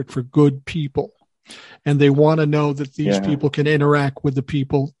desperate for good people, and they want to know that these people can interact with the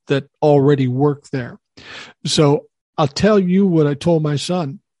people that already work there. So I'll tell you what I told my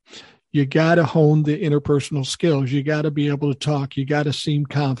son. You got to hone the interpersonal skills. You got to be able to talk. You got to seem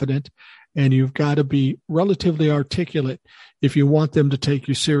confident, and you've got to be relatively articulate if you want them to take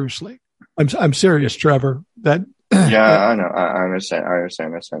you seriously. I'm serious, Trevor. I know. I understand.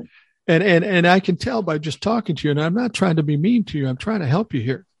 And I can tell by just talking to you, and I'm not trying to be mean to you. I'm trying to help you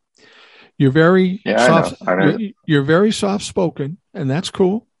here. You're very soft. I know. You're very soft spoken, and that's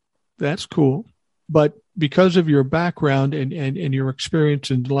cool. That's cool. But because of your background and your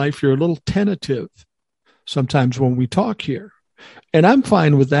experience in life, you're a little tentative sometimes when we talk here. And I'm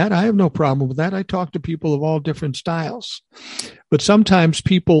fine with that. I have no problem with that. I talk to people of all different styles. But sometimes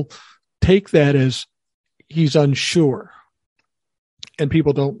people take that as he's unsure. And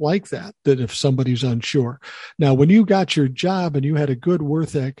people don't like that if somebody's unsure. Now, when you got your job and you had a good work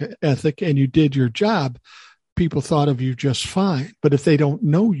ethic and you did your job, people thought of you just fine. But if they don't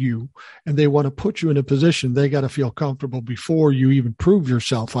know you and they want to put you in a position, they got to feel comfortable before you even prove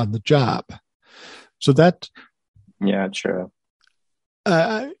yourself on the job. So that, true.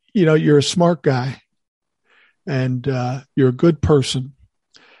 You're a smart guy, and you're a good person,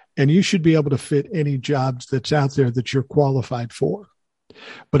 and you should be able to fit any jobs that's out there that you're qualified for.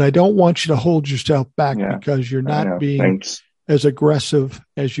 But I don't want you to hold yourself back because you're not being as aggressive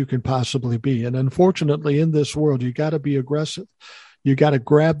as you can possibly be. And unfortunately, in this world, you got to be aggressive. You got to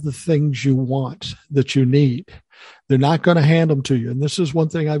grab the things you want, that you need. They're not going to hand them to you. And this is one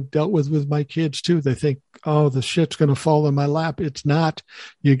thing I've dealt with my kids too. They think, oh, the shit's going to fall in my lap. It's not.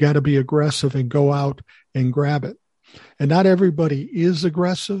 You got to be aggressive and go out and grab it. And not everybody is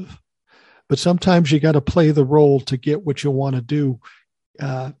aggressive, but sometimes you got to play the role to get what you want to do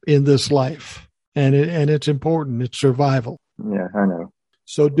in this life. And it's important. It's survival. Yeah, I know.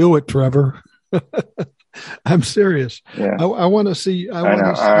 So do it, Trevor. I'm serious. Yeah. I want to see. I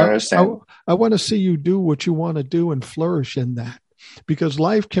understand. I want to see you do what you want to do and flourish in that, because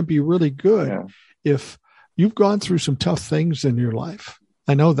life can be really good if you've gone through some tough things in your life.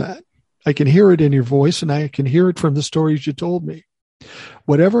 I know that. I can hear it in your voice, and I can hear it from the stories you told me.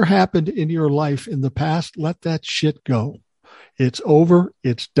 Whatever happened in your life in the past, let that shit go. It's over.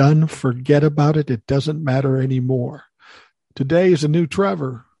 It's done. Forget about it. It doesn't matter anymore. Today is a new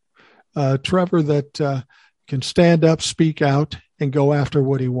Trevor. Trevor that can stand up, speak out, and go after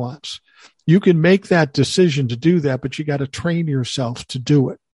what he wants. You can make that decision to do that, but you got to train yourself to do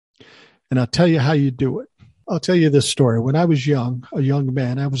it. And I'll tell you how you do it. I'll tell you this story. When I was young, a young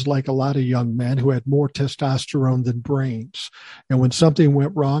man, I was like a lot of young men who had more testosterone than brains. And when something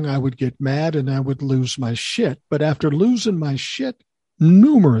went wrong, I would get mad and I would lose my shit. But after losing my shit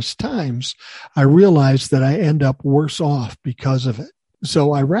numerous times, I realized that I end up worse off because of it.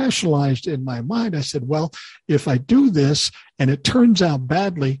 So I rationalized in my mind. I said, well, if I do this and it turns out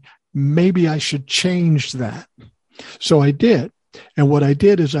badly, maybe I should change that. So I did. And what I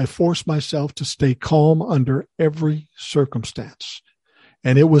did is I forced myself to stay calm under every circumstance.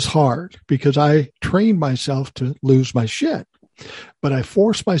 And it was hard because I trained myself to lose my shit. But I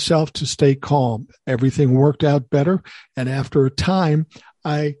forced myself to stay calm. Everything worked out better. And after a time,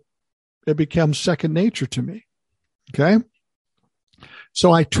 it becomes second nature to me. Okay?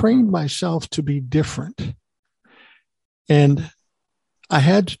 So I trained myself to be different. And I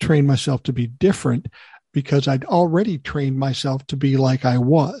had to train myself to be different because I'd already trained myself to be like I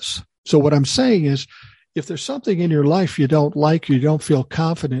was. So what I'm saying is, if there's something in your life you don't like, you don't feel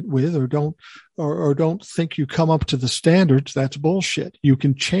confident with, or don't think you come up to the standards, that's bullshit. You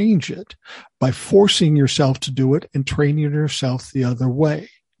can change it by forcing yourself to do it and training yourself the other way.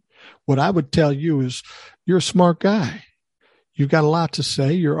 What I would tell you is, you're a smart guy. You've got a lot to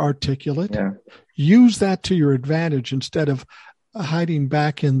say. You're articulate. Yeah. Use that to your advantage instead of hiding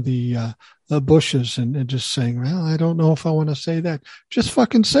back in the bushes and just saying, well, I don't know if I want to say that. Just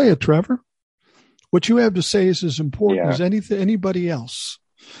fucking say it, Trevor. What you have to say is as important as anybody else.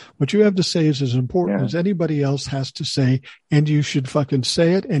 What you have to say is as important as anybody else has to say, and you should fucking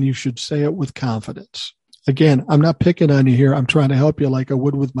say it, and you should say it with confidence. Again, I'm not picking on you here. I'm trying to help you like I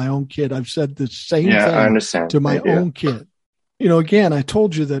would with my own kid. I've said the same thing to my own kid. You know, again, I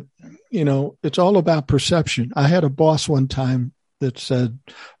told you that, it's all about perception. I had a boss one time that said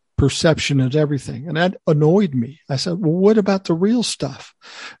perception is everything. And that annoyed me. I said, well, what about the real stuff?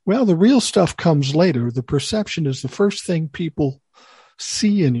 Well, the real stuff comes later. The perception is the first thing people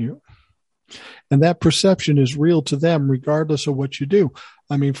see in you. And that perception is real to them regardless of what you do.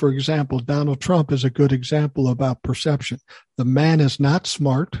 I mean, for example, Donald Trump is a good example about perception. The man is not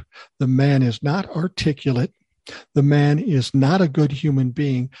smart. The man is not articulate. The man is not a good human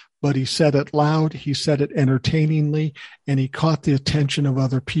being, but he said it loud, he said it entertainingly, and he caught the attention of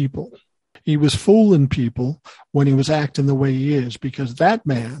other people. He was fooling people when he was acting the way he is, because that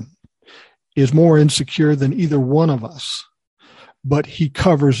man is more insecure than either one of us, but he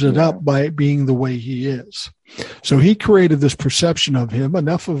covers it up by being the way he is. So he created this perception of him,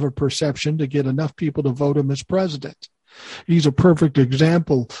 enough of a perception to get enough people to vote him as president. He's a perfect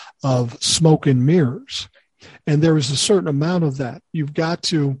example of smoke and mirrors. And there is a certain amount of that. You've got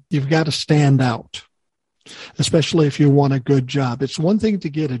to stand out, especially if you want a good job. It's one thing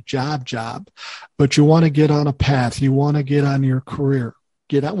to get a job, but you want to get on a path. You want to get on your career.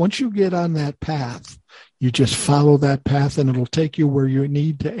 Once you get on that path, you just follow that path and it'll take you where you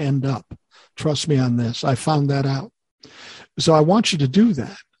need to end up. Trust me on this. I found that out. So I want you to do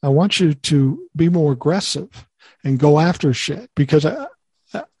that. I want you to be more aggressive and go after shit, because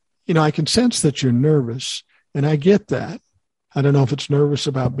I can sense that you're nervous. And I get that. I don't know if it's nervous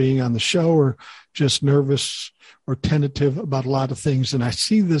about being on the show or just nervous or tentative about a lot of things. And I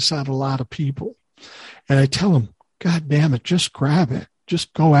see this on a lot of people. And I tell them, God damn it, just grab it.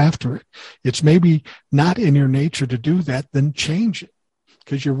 Just go after it. It's maybe not in your nature to do that, then change it.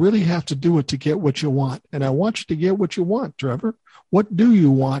 Because you really have to do it to get what you want. And I want you to get what you want, Trevor. What do you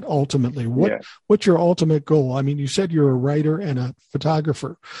want ultimately? What's your ultimate goal? I mean, you said you're a writer and a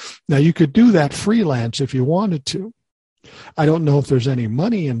photographer. Now, you could do that freelance if you wanted to. I don't know if there's any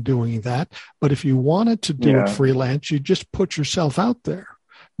money in doing that, but if you wanted to do it freelance, you just put yourself out there,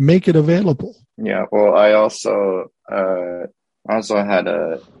 make it available. Yeah, well, I also had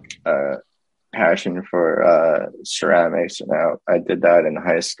a passion for ceramics, and I did that in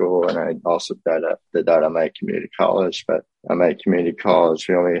high school, and I also did that at my community college. But at my community college,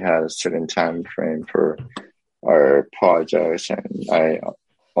 we only had a certain time frame for our projects, and I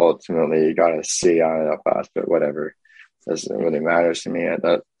ultimately got a C on that class, but whatever, doesn't really matter to me at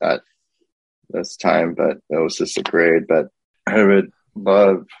this time. But it was just a grade. But I would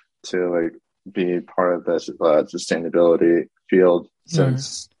love to like be part of this sustainability field,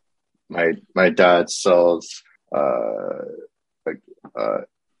 since my dad sells like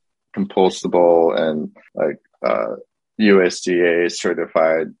compostable and like USDA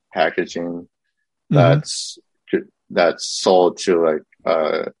certified packaging that's sold to like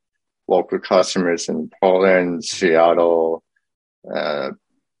local customers in Portland, Seattle, and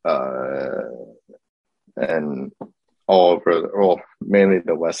all over, well, mainly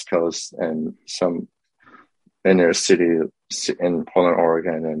the West Coast and some inner city in Portland,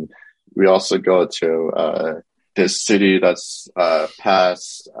 Oregon. And we also go to this city that's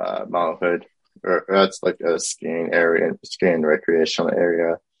past Mount Hood, or that's like a skiing area, skiing recreational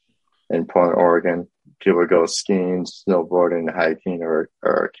area in Portland, Oregon. People go skiing, snowboarding, hiking, or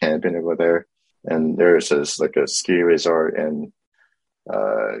camping over there. And there's this like a ski resort in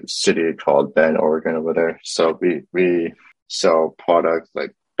city called Bend, Oregon over there. So we sell products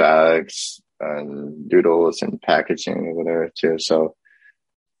like bags and doodles and packaging over there too. So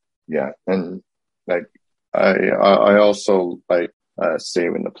yeah, and like I also like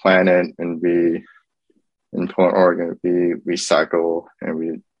saving the planet, and we in Portland, Oregon, we recycle, and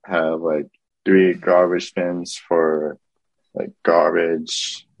we have like 3 garbage bins for like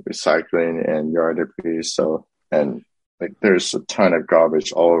garbage, recycling, and yard debris. So, and like there's a ton of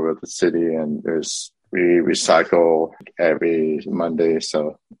garbage all over the city, and we recycle every Monday.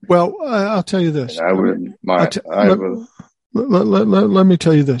 So, well, I'll tell you this. Let me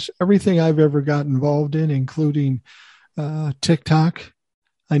tell you this. Everything I've ever got involved in, including TikTok,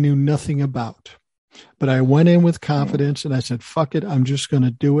 I knew nothing about. But I went in with confidence, and I said, fuck it, I'm just going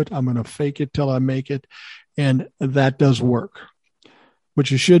to do it. I'm going to fake it till I make it. And that does work. What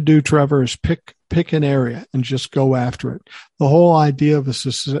you should do, Trevor, is pick an area and just go after it. The whole idea of a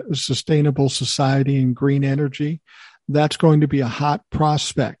sustainable society and green energy, that's going to be a hot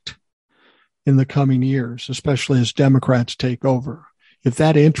prospect in the coming years, especially as Democrats take over. If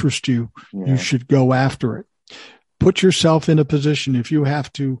that interests you, you should go after it. Put yourself in a position, if you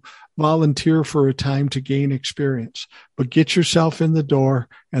have to volunteer for a time to gain experience, but get yourself in the door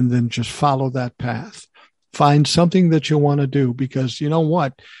and then just follow that path. Find something that you want to do, because you know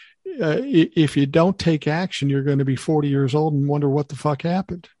what? If you don't take action, you're going to be 40 years old and wonder what the fuck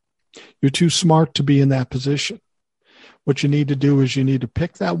happened. You're too smart to be in that position. What you need to do is you need to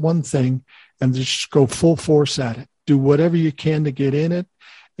pick that one thing and just go full force at it. Do whatever you can to get in it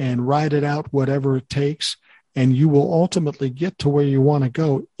and ride it out, whatever it takes. And you will ultimately get to where you want to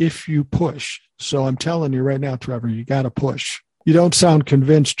go if you push. So I'm telling you right now, Trevor, you got to push. You don't sound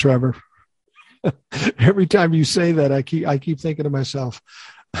convinced, Trevor. Every time you say that, I keep thinking to myself,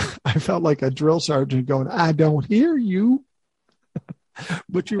 I felt like a drill sergeant going, I don't hear you.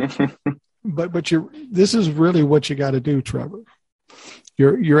 But this is really what you got to do, Trevor.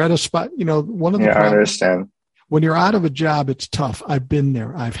 You're at a spot, you know, one of the problems, I understand. When you're out of a job, it's tough. I've been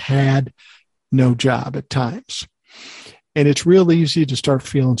there. I've had no job at times. And it's real easy to start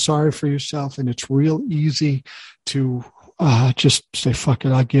feeling sorry for yourself. And it's real easy to just say, fuck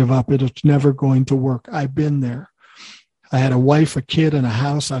it, I give up. It's never going to work. I've been there. I had a wife, a kid, and a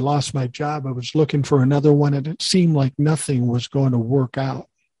house. I lost my job. I was looking for another one, and it seemed like nothing was going to work out.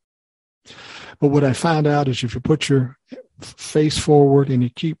 But what I found out is if you put your face forward and you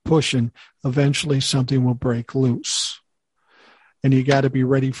keep pushing, eventually something will break loose. And you got to be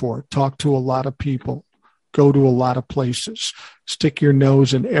ready for it. Talk to a lot of people. Go to a lot of places. Stick your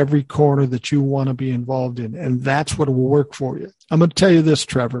nose in every corner that you want to be involved in. And that's what will work for you. I'm going to tell you this,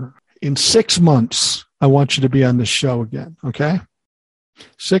 Trevor. In 6 months, I want you to be on the show again, okay?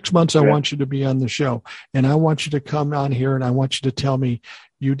 6 months, I want you to be on the show. And I want you to come on here and I want you to tell me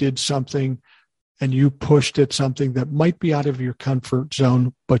you did something and you pushed at something that might be out of your comfort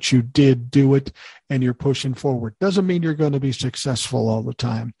zone, but you did do it and you're pushing forward. Doesn't mean you're going to be successful all the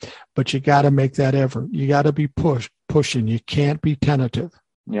time, but you got to make that effort. You got to be pushing. You can't be tentative.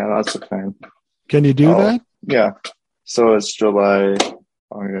 Yeah, that's the plan. Can you do that? Yeah. So it's July,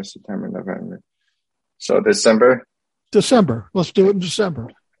 August, September, November. So December. Let's do it in December.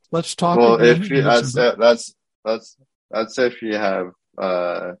 Let's talk. Well, if you that's if you have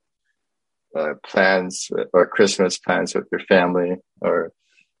plans or Christmas plans with your family, or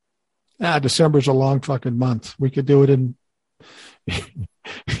December's a long fucking month. We could do it in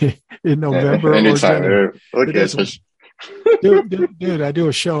November. Anytime. Dude, I do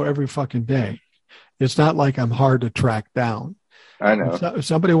a show every fucking day. It's not like I'm hard to track down. I know. If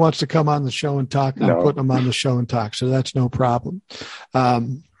somebody wants to come on the show and talk, I'm putting them on the show and talk. So that's no problem. I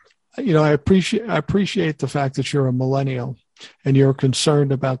appreciate the fact that you're a millennial and you're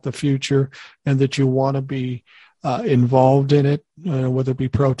concerned about the future and that you want to be involved in it, whether it be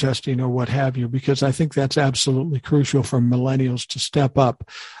protesting or what have you, because I think that's absolutely crucial for millennials to step up.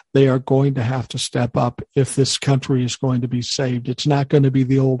 They are going to have to step up if this country is going to be saved. It's not going to be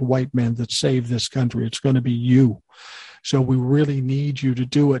the old white men that save this country. It's going to be you. So we really need you to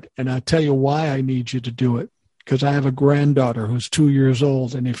do it. And I'll tell you why I need you to do it. Because I have a granddaughter who's 2 years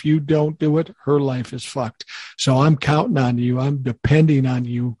old. And if you don't do it, her life is fucked. So I'm counting on you. I'm depending on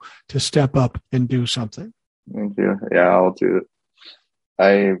you to step up and do something. Thank you. Yeah, I'll do it.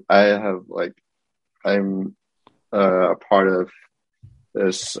 I'm a part of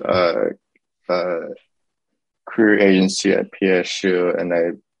this career agency at PSU,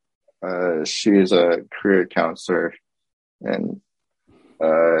 and she's a career counselor, and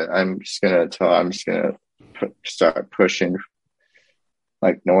I'm just gonna start pushing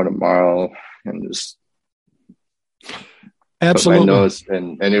like no tomorrow, and just absolutely put my nose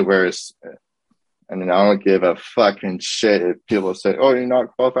in anywhere. And then I don't give a fucking shit if people say, "Oh, you're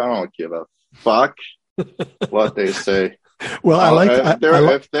not qualified." I don't give a fuck what they say. Well,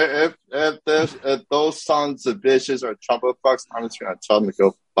 if those sons of bitches are trumpet fucks, I'm just gonna tell them to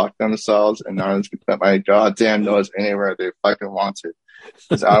go fuck themselves, and I'm just gonna put my goddamn nose anywhere they fucking want to,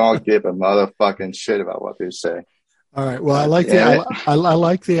 because I don't give a motherfucking shit about what they say. All right. Well, I like the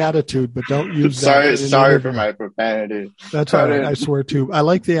attitude, but don't use that. Sorry for my profanity. That's all right. I swear to. I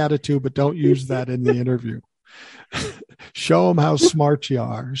like the attitude, but don't use that in the interview. Show them how smart you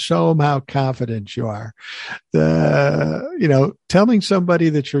are. Show them how confident you are. Telling somebody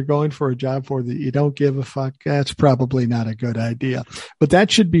that you're going for a job for that you don't give a fuck, that's probably not a good idea. But that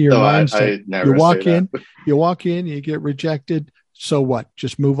should be your mindset. You walk in, you get rejected. So what?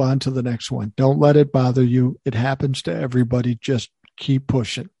 Just move on to the next one. Don't let it bother you. It happens to everybody. Just keep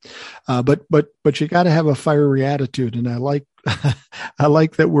pushing. But you got to have a fiery attitude, and I like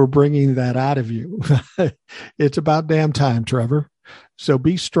that we're bringing that out of you. It's about damn time, Trevor. So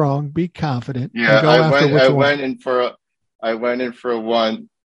be strong, be confident. Yeah, I went in for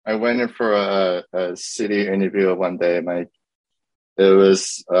a city interview one day. It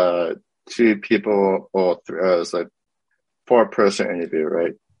was 2 people, or 3, it was like 4-person interview,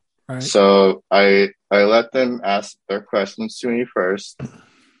 right? So I let them ask their questions to me first,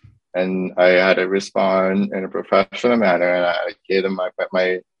 and I had to respond in a professional manner, and I gave them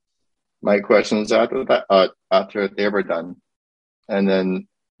my questions after they were done. And then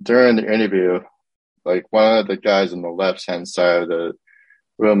during the interview, like, one of the guys on the left-hand side of the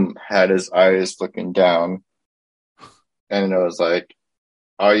room had his eyes looking down, and it was like,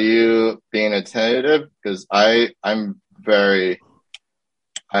 "Are you being attentive?" Because I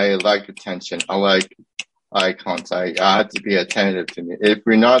like attention. I like eye contact. I have to be attentive to me. If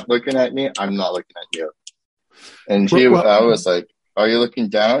you're not looking at me, I'm not looking at you. And I was like, "Are you looking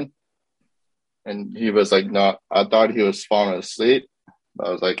down?" And he was like, "No." I thought he was falling asleep. But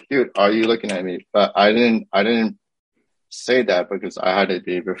I was like, "Dude, are you looking at me?" But I didn't say that because I had to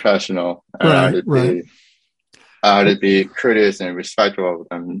be professional. I had to be courteous and respectful of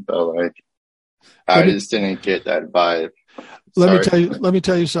them. But I just didn't get that vibe. Let me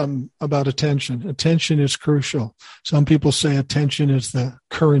tell you something about attention. Attention is crucial. Some people say attention is the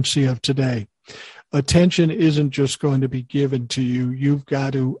currency of today. Attention isn't just going to be given to you. You've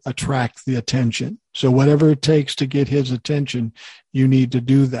got to attract the attention. So whatever it takes to get his attention, you need to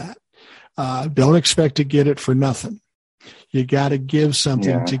do that. Don't expect to get it for nothing. You got to give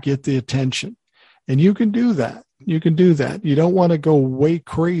something to get the attention. And you can do that. You can do that. You don't want to go way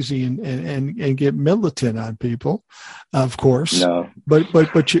crazy and get militant on people, of course. No.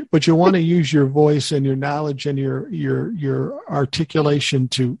 But you want to use your voice and your knowledge and your articulation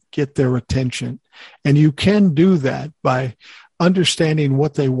to get their attention. And you can do that by understanding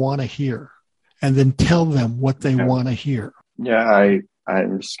what they want to hear and then tell them what they want to hear. Yeah,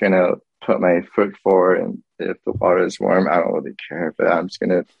 I'm just gonna put my foot forward, and if the water is warm, I don't really care, but I'm just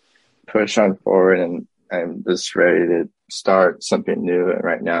gonna push on forward, and I'm just ready to start something new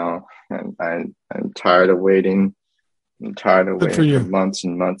right now. And I'm tired of waiting. I'm tired of waiting for months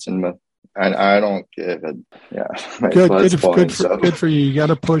and months and months. And I don't give a Good for you. You got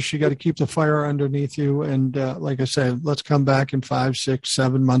to push. You got to keep the fire underneath you. And like I said, let's come back in 5, 6,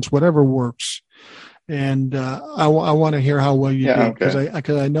 7 months, whatever works. And I want to hear how well you do, because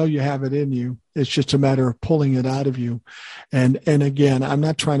okay. I know you have it in you. It's just a matter of pulling it out of you. And again, I'm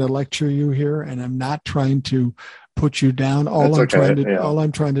not trying to lecture you here, and I'm not trying to put you down. All I'm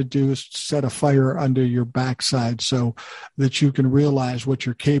trying to do is set a fire under your backside so that you can realize what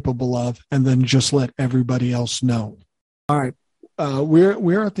you're capable of, and then just let everybody else know. All right.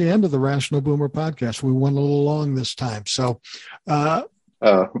 We're at the end of the Rational Boomer podcast. We went a little long this time. So,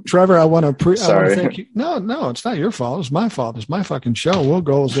 Trevor, I want to thank you. No, it's not your fault. It's my fault. It's my fucking show. We'll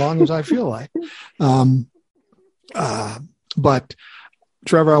go as long as I feel like. But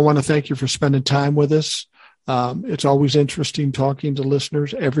Trevor, I want to thank you for spending time with us. It's always interesting talking to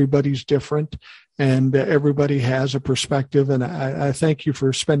listeners. Everybody's different, and everybody has a perspective. And I thank you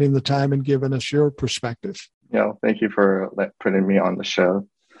for spending the time and giving us your perspective. Thank you for putting me on the show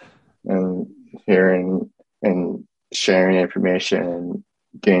and hearing and sharing information and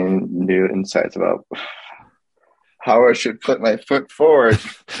gaining new insights about how I should put my foot forward.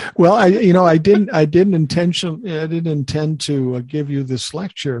 Well, I didn't intend to give you this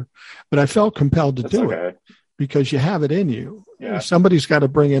lecture, but I felt compelled to do it because you have it in you. Yeah. Somebody's got to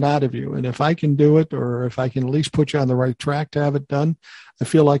bring it out of you. And if I can do it, or if I can at least put you on the right track to have it done, I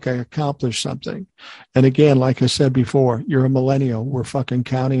feel like I accomplished something. And again, like I said before, you're a millennial. We're fucking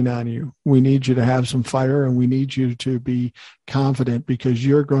counting on you. We need you to have some fire, and we need you to be confident, because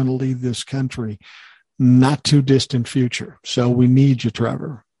you're going to lead this country not too distant future. So we need you,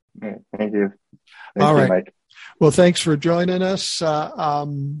 Trevor. Thank you. All right. Mike. Well, thanks for joining us. I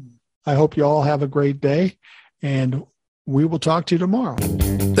hope you all have a great day, and we will talk to you tomorrow.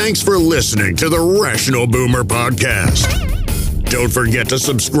 Thanks for listening to the Rational Boomer Podcast. Don't forget to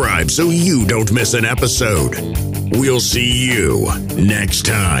subscribe so you don't miss an episode. We'll see you next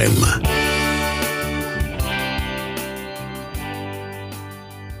time.